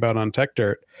talking about on Tech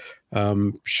Dirt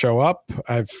show up.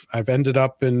 I've ended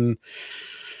up in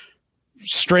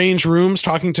strange rooms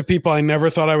talking to people I never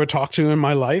thought I would talk to in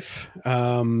my life,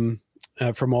 from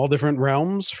all different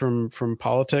realms, from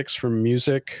politics, from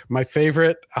music. My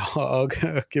favorite, I'll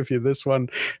give you this one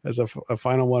as a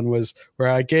final one, was where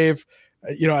I gave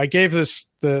I gave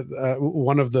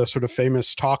one of the sort of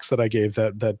famous talks that I gave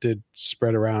that did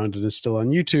spread around and is still on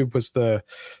YouTube was the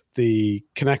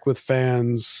Connect with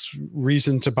Fans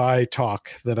Reason to Buy talk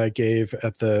that I gave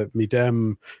at the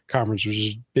MIDEM conference, which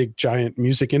is a big, giant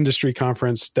music industry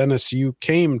conference. Dennis, you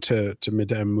came to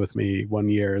MIDEM with me one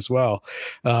year as well.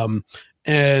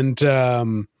 And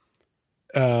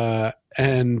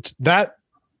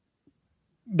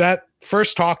that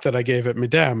first talk that I gave at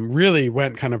MIDEM really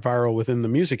went kind of viral within the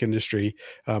music industry,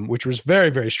 which was very,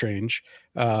 very strange.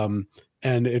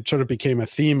 And it sort of became a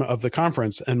theme of the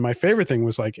conference. And my favorite thing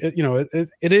was like,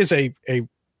 it is a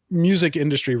music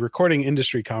industry, recording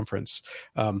industry conference.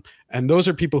 And those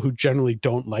are people who generally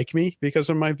don't like me because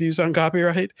of my views on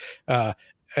copyright.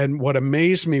 And what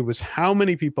amazed me was how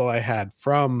many people I had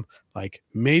from like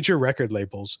major record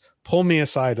labels pull me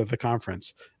aside at the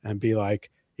conference and be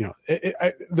like,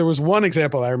 there was one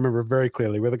example I remember very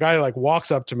clearly where the guy like walks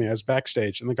up to me. I was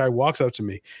backstage and the guy walks up to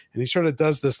me and he sort of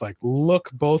does this like look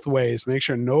both ways, make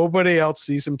sure nobody else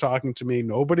sees him talking to me.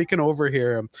 Nobody can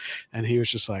overhear him. And he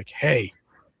was just like, hey,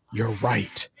 you're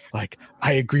right. Like,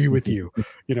 I agree with you.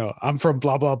 I'm from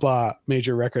blah, blah, blah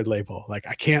major record label. Like,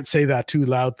 I can't say that too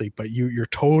loudly, but you're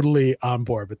totally on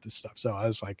board with this stuff. So I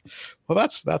was like, well,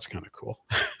 that's kind of cool.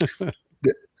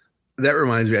 That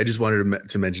reminds me, I just wanted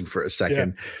to mention for a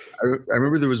second. Yeah. I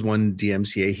remember there was one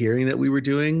DMCA hearing that we were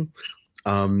doing,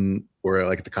 or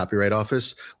like at the Copyright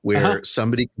Office, where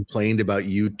somebody complained about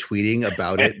you tweeting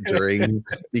about it during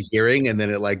the hearing, and then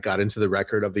it like got into the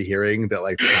record of the hearing that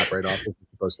like the Copyright Office is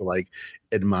supposed to like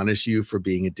admonish you for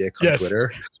being a dick on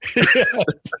Twitter.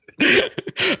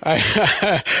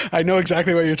 I know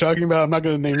exactly what you're talking about. I'm not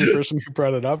going to name the person who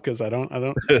brought it up because I don't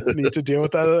need to deal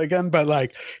with that again. But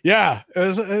like, yeah,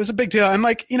 it was a big deal. And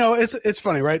like, it's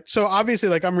funny, right? So obviously,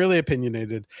 like, I'm really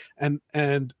opinionated, and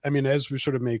I mean, as we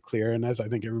sort of made clear, and as I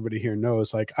think everybody here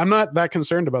knows, like, I'm not that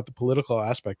concerned about the political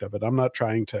aspect of it. I'm not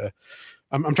trying to.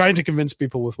 I'm trying to convince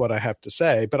people with what I have to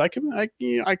say, but I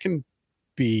can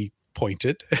be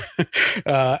pointed.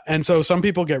 And so some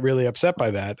people get really upset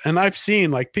by that. And I've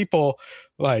seen like people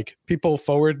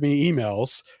forward me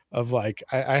emails of like,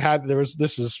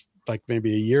 this is like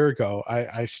maybe a year ago.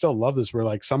 I still love this, where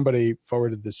like somebody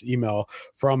forwarded this email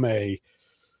from a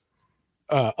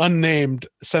unnamed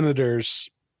senator's,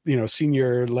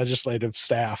 senior legislative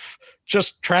staff,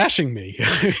 just trashing me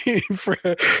for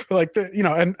like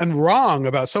and wrong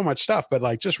about so much stuff, but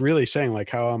like just really saying like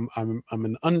how I'm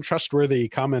an untrustworthy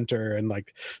commenter and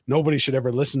like nobody should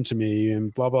ever listen to me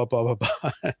and blah blah blah blah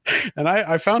blah. And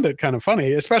I found it kind of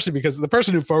funny, especially because the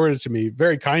person who forwarded it to me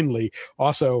very kindly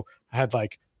also had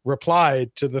like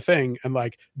replied to the thing and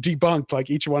like debunked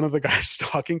like each one of the guy's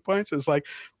talking points. It's like,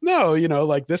 no,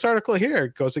 like this article here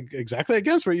goes exactly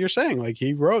against what you're saying. Like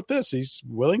he wrote this, he's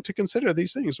willing to consider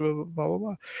these things, blah blah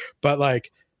blah. But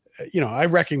like, I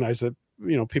recognize that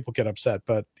people get upset,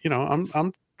 but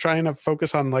I'm trying to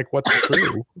focus on like what's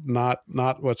true, not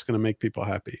what's going to make people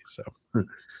happy. So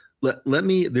let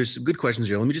me. There's some good questions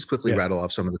here. Let me just quickly rattle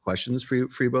off some of the questions for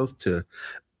you both to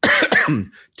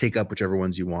take up whichever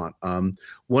ones you want.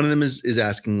 One of them is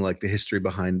asking like the history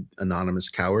behind Anonymous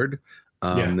Coward,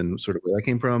 and then sort of where that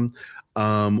came from.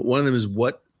 One of them is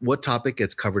what topic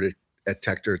gets covered at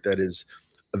Techdirt that is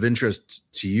of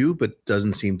interest to you but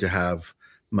doesn't seem to have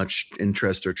much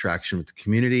interest or traction with the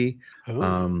community.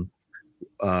 One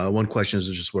question is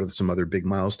just what are some other big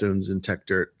milestones in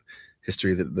Techdirt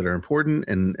history that are important,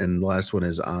 and the last one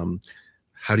is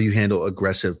how do you handle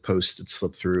aggressive posts that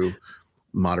slip through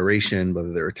moderation,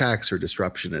 whether they're attacks or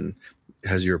disruption, and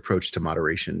has your approach to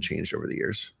moderation changed over the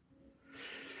years?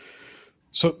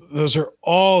 So those are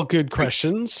all good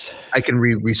questions. I can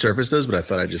resurface those, but I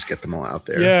thought I'd just get them all out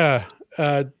there. Yeah.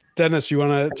 Dennis, you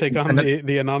want to take on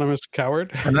the Anonymous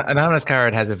Coward? Anonymous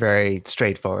Coward has a very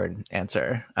straightforward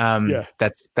answer.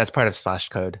 That's part of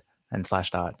Slashcode and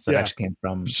Slashdot. So it actually came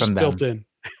from them. Built in.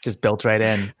 Just built right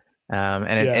in.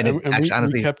 It actually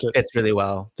honestly fits really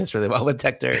well with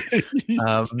Techdirt.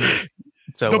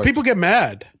 So people get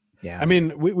mad. Yeah. I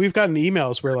mean, we've gotten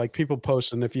emails where like people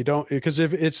post, and if you don't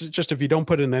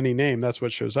put in any name, that's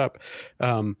what shows up.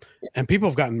 And people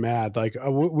have gotten mad. Like I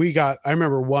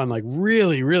remember one like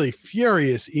really, really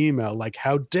furious email, like,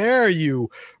 how dare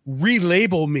you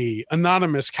relabel me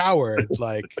Anonymous Coward?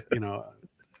 Like,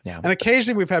 yeah. And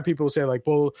occasionally we've had people say like,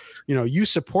 well, you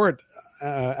support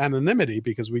anonymity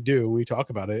because we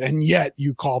talk about it, and yet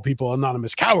you call people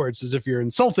anonymous cowards as if you're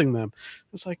insulting them.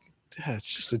 It's like,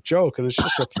 it's just a joke, and it's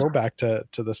just a throwback to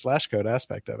the Slashcode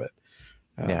aspect of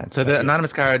it. So the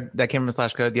Anonymous Coward that came from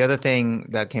Slashcode. The other thing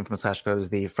that came from Slashcode is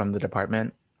the from the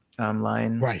department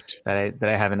line, right? That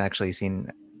I haven't actually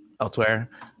seen elsewhere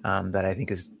that I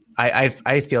think is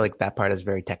I feel like that part is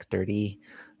very tech dirty.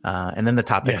 And then the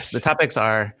topics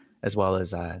are as well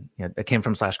as it came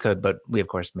from /code, but we of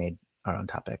course made our own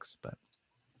topics. But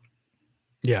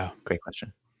yeah, great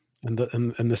question. And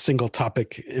the single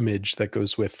topic image that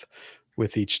goes with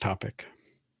each topic.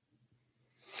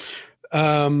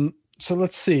 So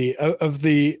let's see of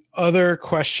the other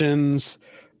questions.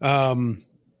 So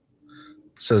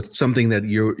something that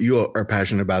you are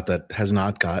passionate about that has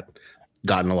not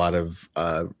gotten a lot of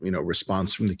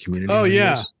response from the community. Oh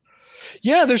yeah.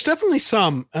 Yeah, there's definitely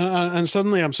some, and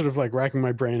suddenly I'm sort of like racking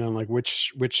my brain on like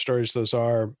which stories those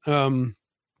are. I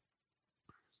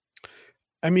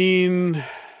mean,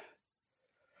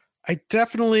 I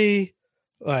definitely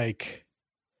like,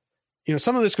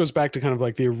 some of this goes back to kind of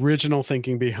like the original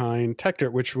thinking behind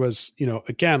TechDirt, which was,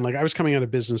 again, like I was coming out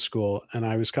of business school and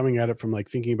I was coming at it from like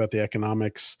thinking about the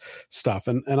economics stuff.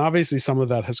 And obviously some of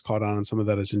that has caught on and some of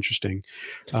that is interesting.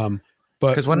 But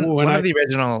because one of the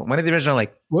original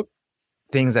like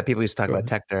things that people used to talk about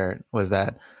TechDirt was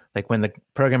that like when the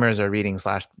programmers are reading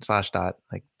 /dot,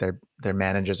 like their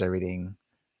managers are reading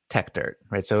TechDirt,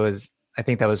 right? So I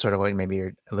think that was sort of what maybe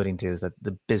you're alluding to, is that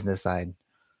the business side.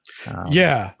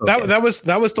 That was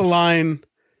the line.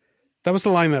 That was the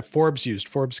line that Forbes used.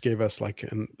 Forbes gave us like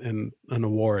an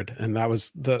award, and that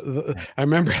was I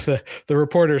remember the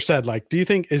reporter said, like, do you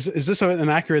think is this an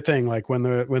accurate thing? Like when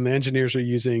the engineers are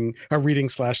reading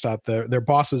 /dot, their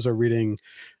bosses are reading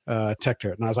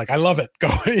TechDirt, and I was like, I love it. Go,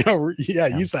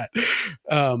 use that.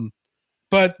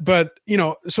 But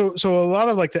so a lot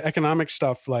of like the economic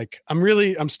stuff, like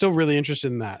I'm still really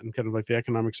interested in that and kind of like the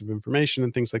economics of information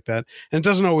and things like that. And it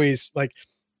doesn't always like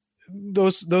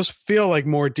those feel like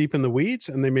more deep in the weeds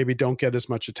and they maybe don't get as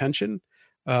much attention.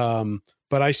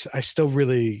 But I still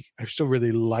really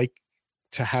like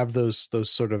to have those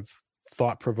sort of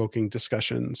thought-provoking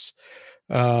discussions.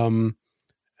 And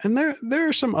there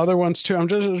are some other ones too. I'm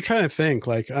trying to think.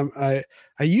 Like I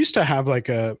used to have like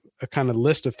a kind of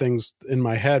list of things in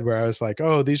my head where I was like,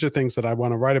 oh, these are things that I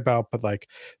want to write about, but like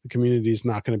the community is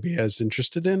not going to be as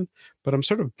interested in. But I'm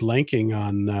sort of blanking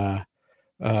on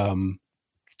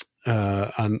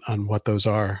what those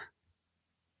are.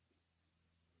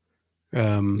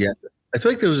 Yeah, I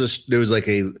feel like there was like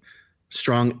a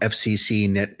strong FCC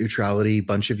net neutrality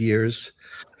bunch of years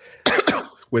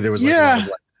where there was like a lot of,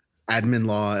 like, admin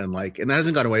law and that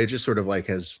hasn't gone away. It just sort of like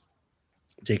has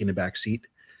taken a back seat.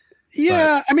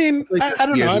 Yeah, but, I mean, I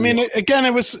don't know. I mean, again,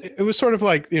 it was sort of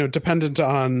like dependent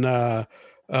on how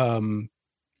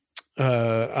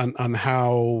on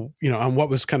what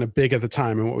was kind of big at the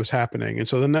time and what was happening. And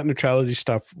so the net neutrality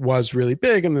stuff was really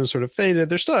big and then sort of faded.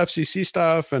 There's still FCC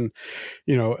stuff, and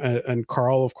and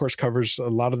Carl of course covers a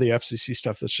lot of the FCC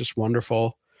stuff that's just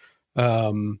wonderful.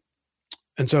 And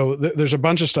so there's a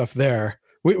bunch of stuff there.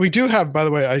 We do have, by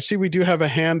the way, I see we do have a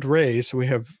hand raised. We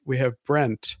have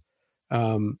Brent.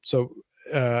 So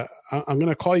I'm going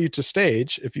to call you to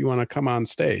stage if you want to come on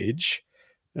stage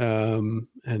and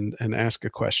ask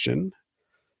a question.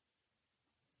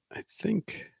 I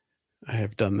think I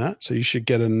have done that. So you should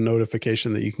get a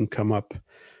notification that you can come up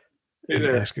and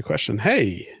ask a question.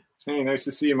 Hey, nice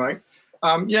to see you, Mike.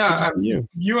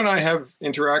 You and I have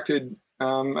interacted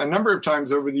a number of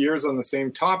times over the years on the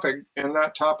same topic, and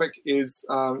that topic is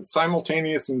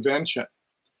simultaneous invention.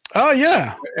 Oh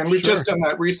yeah, and we've just done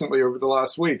that recently over the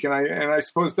last week, and I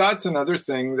suppose that's another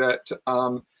thing that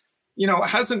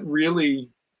hasn't really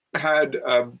had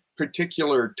a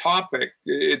particular topic.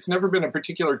 It's never been a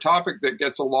particular topic that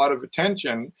gets a lot of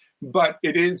attention, but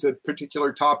it is a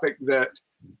particular topic that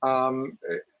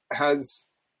has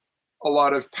a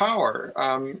lot of power.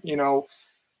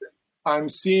 I'm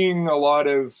seeing a lot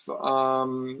of,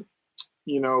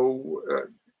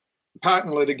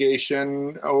 patent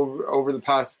litigation over the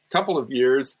past couple of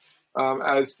years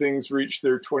as things reach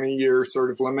their 20-year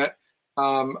sort of limit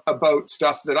about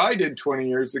stuff that I did 20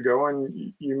 years ago.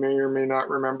 And you may or may not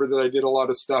remember that I did a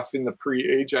lot of stuff in the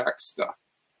pre-Ajax stuff.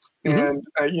 Mm-hmm.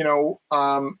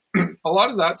 And, a lot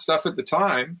of that stuff at the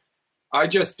time, I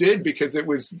just did because it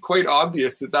was quite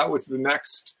obvious that was the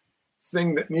next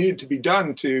thing that needed to be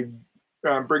done to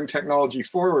bring technology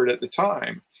forward at the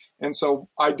time. And so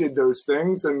I did those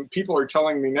things, and people are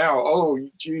telling me now, oh,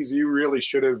 geez, you really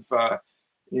should have,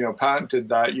 patented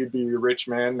that. You'd be a rich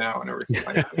man now and everything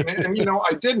like that. And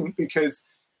I didn't, because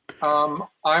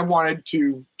I wanted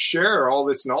to share all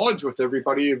this knowledge with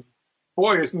everybody.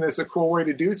 Boy, isn't this a cool way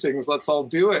to do things? Let's all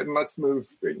do it, and let's move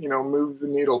the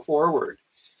needle forward.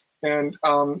 And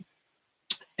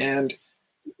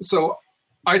so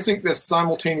I think this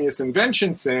simultaneous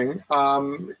invention thing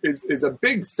is a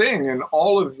big thing in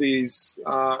all of these,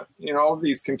 all of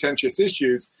these contentious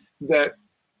issues that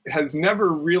has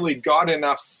never really got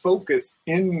enough focus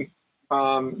in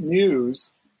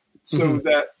news so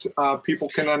that people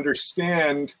can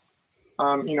understand,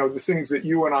 the things that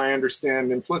you and I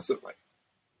understand implicitly.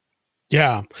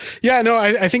 Yeah. No,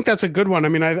 I think that's a good one. I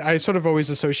mean, I sort of always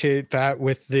associate that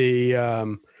with the,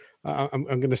 I'm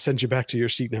going to send you back to your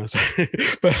seat now, sorry.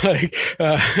 But like,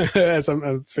 as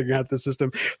I'm figuring out the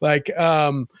system, like,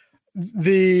 I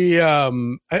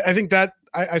think that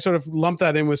I sort of lump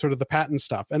that in with sort of the patent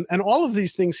stuff, and all of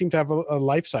these things seem to have a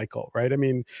life cycle, right? I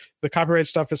mean, the copyright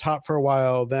stuff is hot for a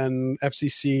while, then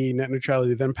FCC, net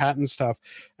neutrality, then patent stuff.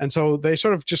 And so they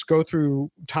sort of just go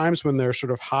through times when they're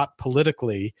sort of hot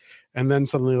politically, and then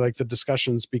suddenly like the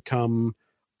discussions become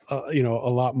a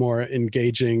lot more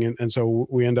engaging. And so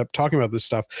we end up talking about this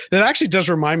stuff. That actually does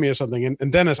remind me of something.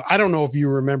 And Dennis, I don't know if you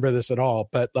remember this at all,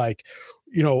 but like,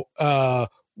 one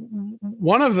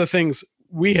of the things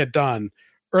we had done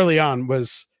early on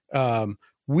was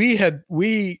we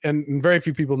and very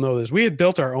few people know this, we had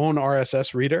built our own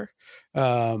RSS reader,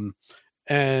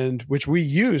 and which we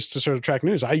used to sort of track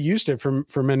news. I used it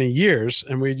for many years,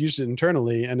 and we'd used it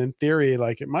internally. And in theory,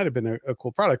 like it might have been a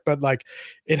cool product, but like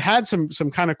it had some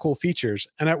kind of cool features.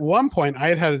 And at one point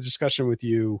I had a discussion with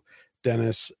you,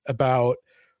 Dennis, about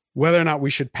whether or not we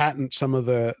should patent some of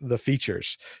the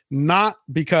features, not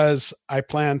because I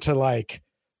plan to like,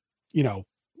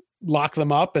 lock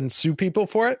them up and sue people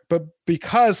for it, but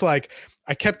because like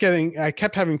I kept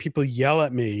having people yell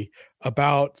at me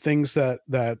about things that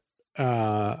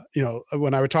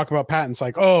when I would talk about patents,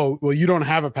 like, oh, well, you don't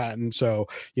have a patent, so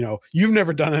you've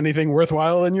never done anything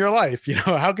worthwhile in your life,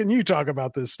 how can you talk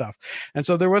about this stuff? And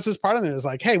so there was this part of me that was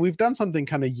like, hey, we've done something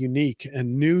kind of unique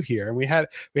and new here, and we had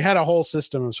a whole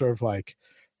system of sort of like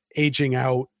aging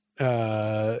out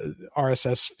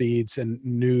RSS feeds and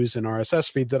news and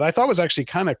RSS feed that I thought was actually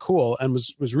kind of cool and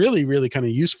was really, really kind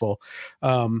of useful.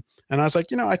 And I was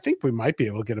like, I think we might be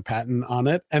able to get a patent on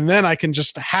it. And then I can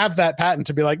just have that patent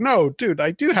to be like, no, dude,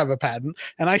 I do have a patent.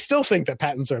 And I still think that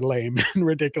patents are lame and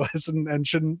ridiculous and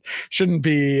shouldn't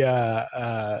be,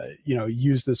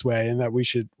 used this way, and that we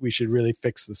should really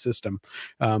fix the system.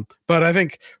 But I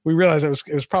think we realized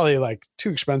it was probably like too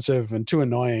expensive and too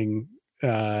annoying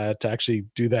to actually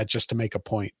do that just to make a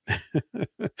point.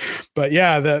 But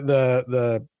yeah,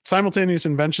 the simultaneous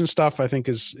invention stuff I think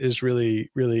is really,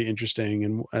 really interesting,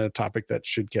 and a topic that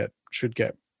should get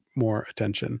more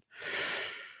attention.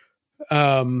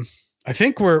 I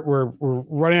think we're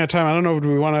running out of time. I don't know, do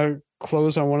we want to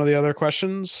close on one of the other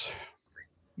questions?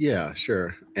 Yeah,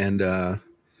 sure. And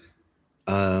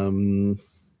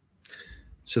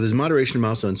so there's moderation and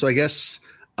milestones. So I guess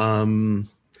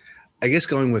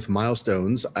going with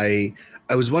milestones, I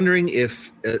was wondering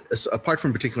if, apart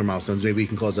from particular milestones, maybe we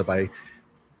can close up.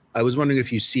 I was wondering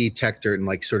if you see Techdirt in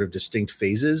like sort of distinct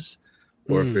phases,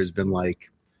 or if there's been like,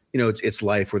 it's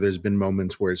life where there's been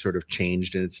moments where it's sort of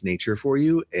changed in its nature for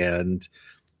you. And,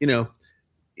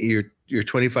 you're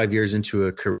 25 years into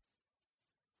a career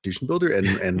institution builder,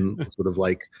 and sort of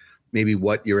like maybe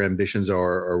what your ambitions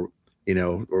are, or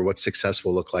what success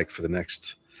will look like for the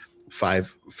next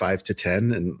five to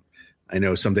 10. And I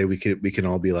know someday we can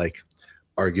all be like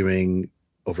arguing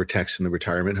over text in the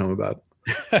retirement home about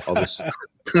all this.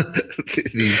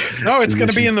 No, it's going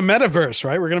to be in the metaverse,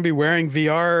 right? We're going to be wearing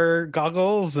VR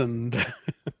goggles and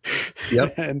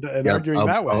yep. and arguing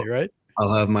that way, right?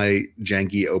 I'll have my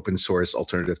janky open source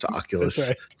alternative to Oculus. That's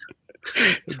right.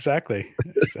 Exactly.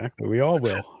 We all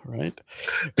will, right?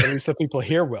 At least the people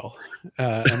here will,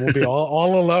 and we'll be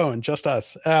all alone, just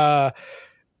us. Right.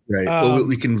 Well,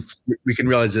 we can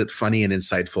realize that funny and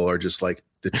insightful are just like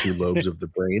the two lobes of the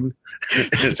brain,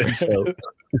 and so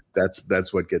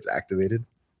that's what gets activated.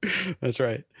 That's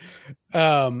right.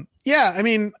 Yeah, I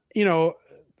mean,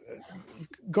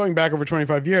 going back over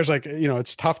 25 years, like,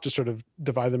 it's tough to sort of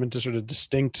divide them into sort of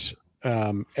distinct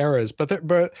eras, but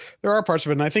there are parts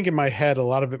of it, and I think in my head a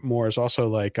lot of it more is also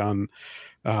like on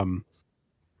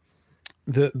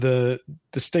the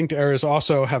distinct eras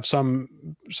also have some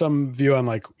view on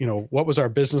like, what was our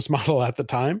business model at the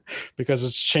time, because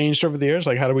it's changed over the years.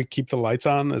 Like, how do we keep the lights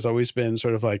on has always been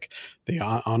sort of like the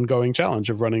ongoing challenge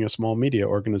of running a small media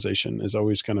organization, is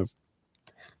always kind of,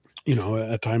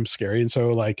 at times scary. And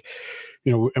so like,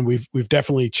 and we've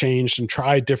definitely changed and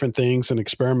tried different things and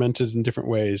experimented in different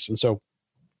ways. And so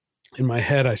in my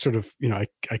head, I sort of, I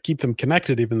keep them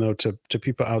connected, even though to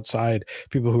people outside,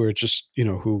 people who are just,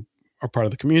 who are part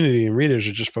of the community, and readers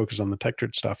are just focused on the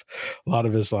Techdirt stuff. A lot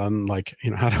of it is on like,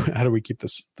 how do we keep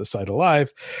the site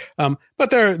alive? But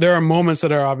there are moments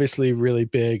that are obviously really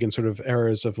big and sort of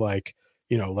eras of like,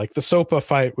 like the SOPA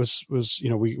fight was,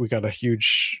 we got a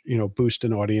huge, boost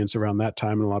in audience around that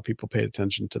time. And a lot of people paid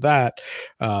attention to that.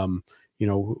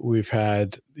 We've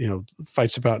had,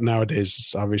 fights about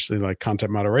nowadays, obviously like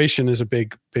content moderation is a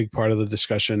big part of the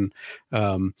discussion.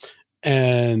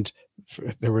 And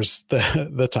there was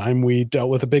the time we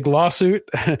dealt with a big lawsuit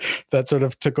that sort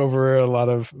of took over a lot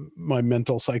of my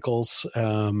mental cycles.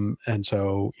 And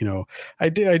so, I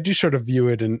do sort of view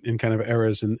it in kind of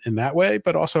eras in that way,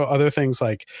 but also other things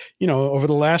like, over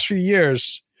the last few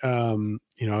years,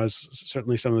 as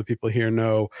certainly some of the people here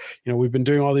know, we've been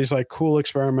doing all these like cool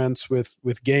experiments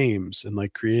with games and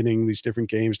like creating these different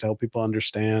games to help people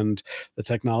understand the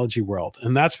technology world.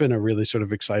 And that's been a really sort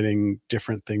of exciting,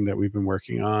 different thing that we've been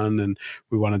working on. And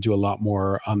we want to do a lot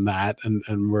more on that.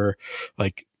 And we're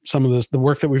like, some of the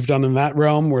work that we've done in that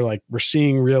realm, we're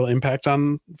seeing real impact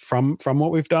on from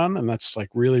what we've done. And that's like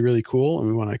really, really cool. And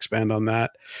we want to expand on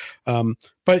that.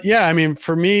 But yeah, I mean,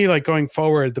 for me, like going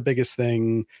forward, the biggest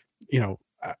thing,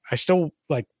 I still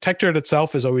like Techdirt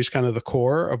itself is always kind of the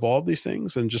core of all of these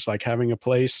things, and just like having a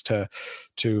place to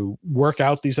work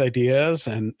out these ideas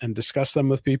and discuss them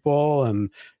with people,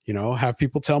 and have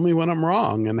people tell me when I'm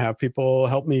wrong, and have people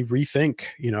help me rethink,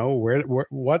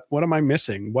 what am I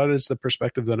missing? What is the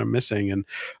perspective that I'm missing? And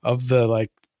of the like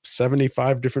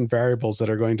 75 different variables that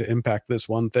are going to impact this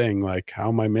one thing, like how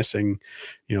am I missing,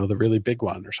 the really big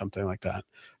one or something like that?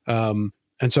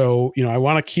 And so, I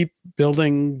want to keep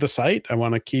building the site. I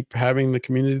want to keep having the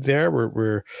community there.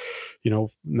 We're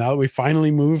now that we finally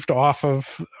moved off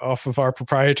of our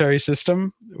proprietary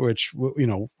system, which,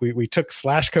 we took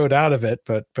Slashcode out of it,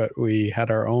 but we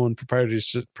had our own proprietary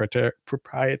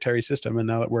system. And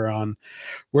now that we're on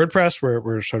WordPress,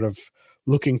 we're sort of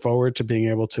looking forward to being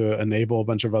able to enable a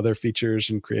bunch of other features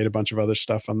and create a bunch of other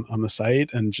stuff on the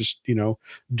site, and just,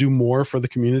 do more for the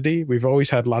community. We've always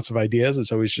had lots of ideas.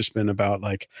 It's always just been about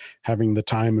like having the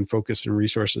time and focus and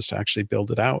resources to actually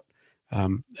build it out.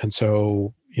 And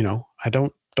so, I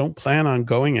don't plan on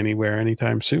going anywhere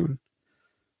anytime soon.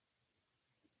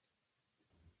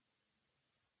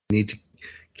 You need to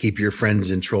keep your friends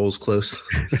and trolls close.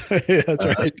 Yeah, that's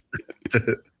right.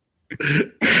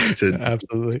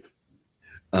 Absolutely.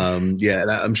 Yeah,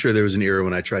 and I'm sure there was an era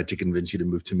when I tried to convince you to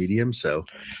move to Medium. So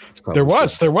there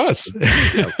was. I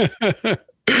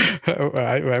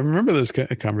remember those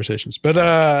conversations,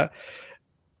 but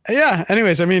yeah.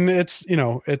 Anyways, I mean,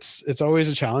 it's always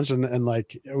a challenge, and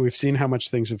like we've seen how much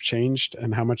things have changed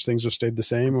and how much things have stayed the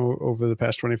same over the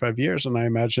past 25 years, and I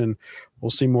imagine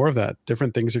we'll see more of that.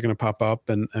 Different things are going to pop up,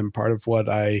 and part of what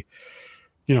I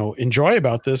enjoy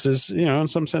about this is, in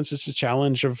some sense, it's a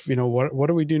challenge of, what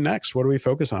do we do next? What do we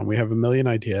focus on? We have a million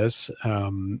ideas,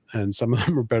 and some of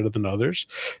them are better than others.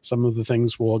 Some of the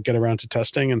things we'll get around to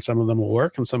testing, and some of them will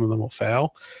work, and some of them will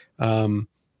fail.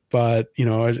 But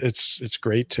it's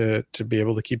great to be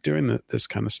able to keep doing this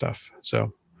kind of stuff.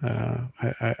 So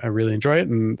I really enjoy it,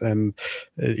 and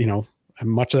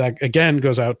much of that again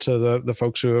goes out to the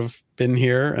folks who have been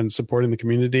here and supporting the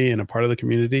community and a part of the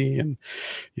community, and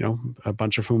a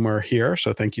bunch of whom are here.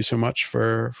 So thank you so much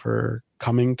for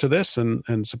coming to this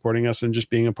and supporting us and just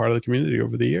being a part of the community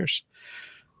over the years.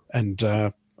 And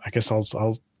I guess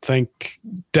I'll thank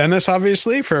Dennis,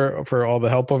 obviously, for all the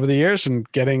help over the years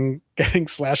and getting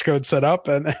Slashcode set up,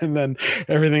 and then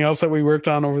everything else that we worked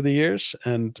on over the years,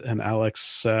 and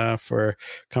Alex for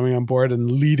coming on board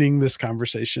and leading this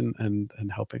conversation and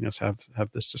helping us have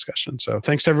this discussion. So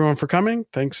thanks to everyone for coming.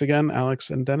 Thanks again, Alex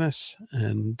and Dennis,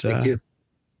 and thank you.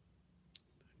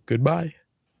 Goodbye.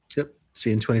 Yep.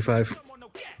 See you in 25.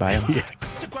 Bye. Yeah.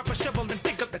 To grab a shovel and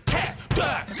dig up the tap.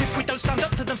 If we don't stand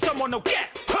up to them, someone will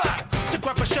get. To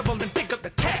grab a shovel and dig up the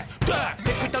tap.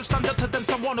 If we don't stand up to them,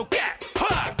 someone will get.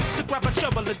 To grab a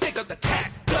shovel and dig up the tap.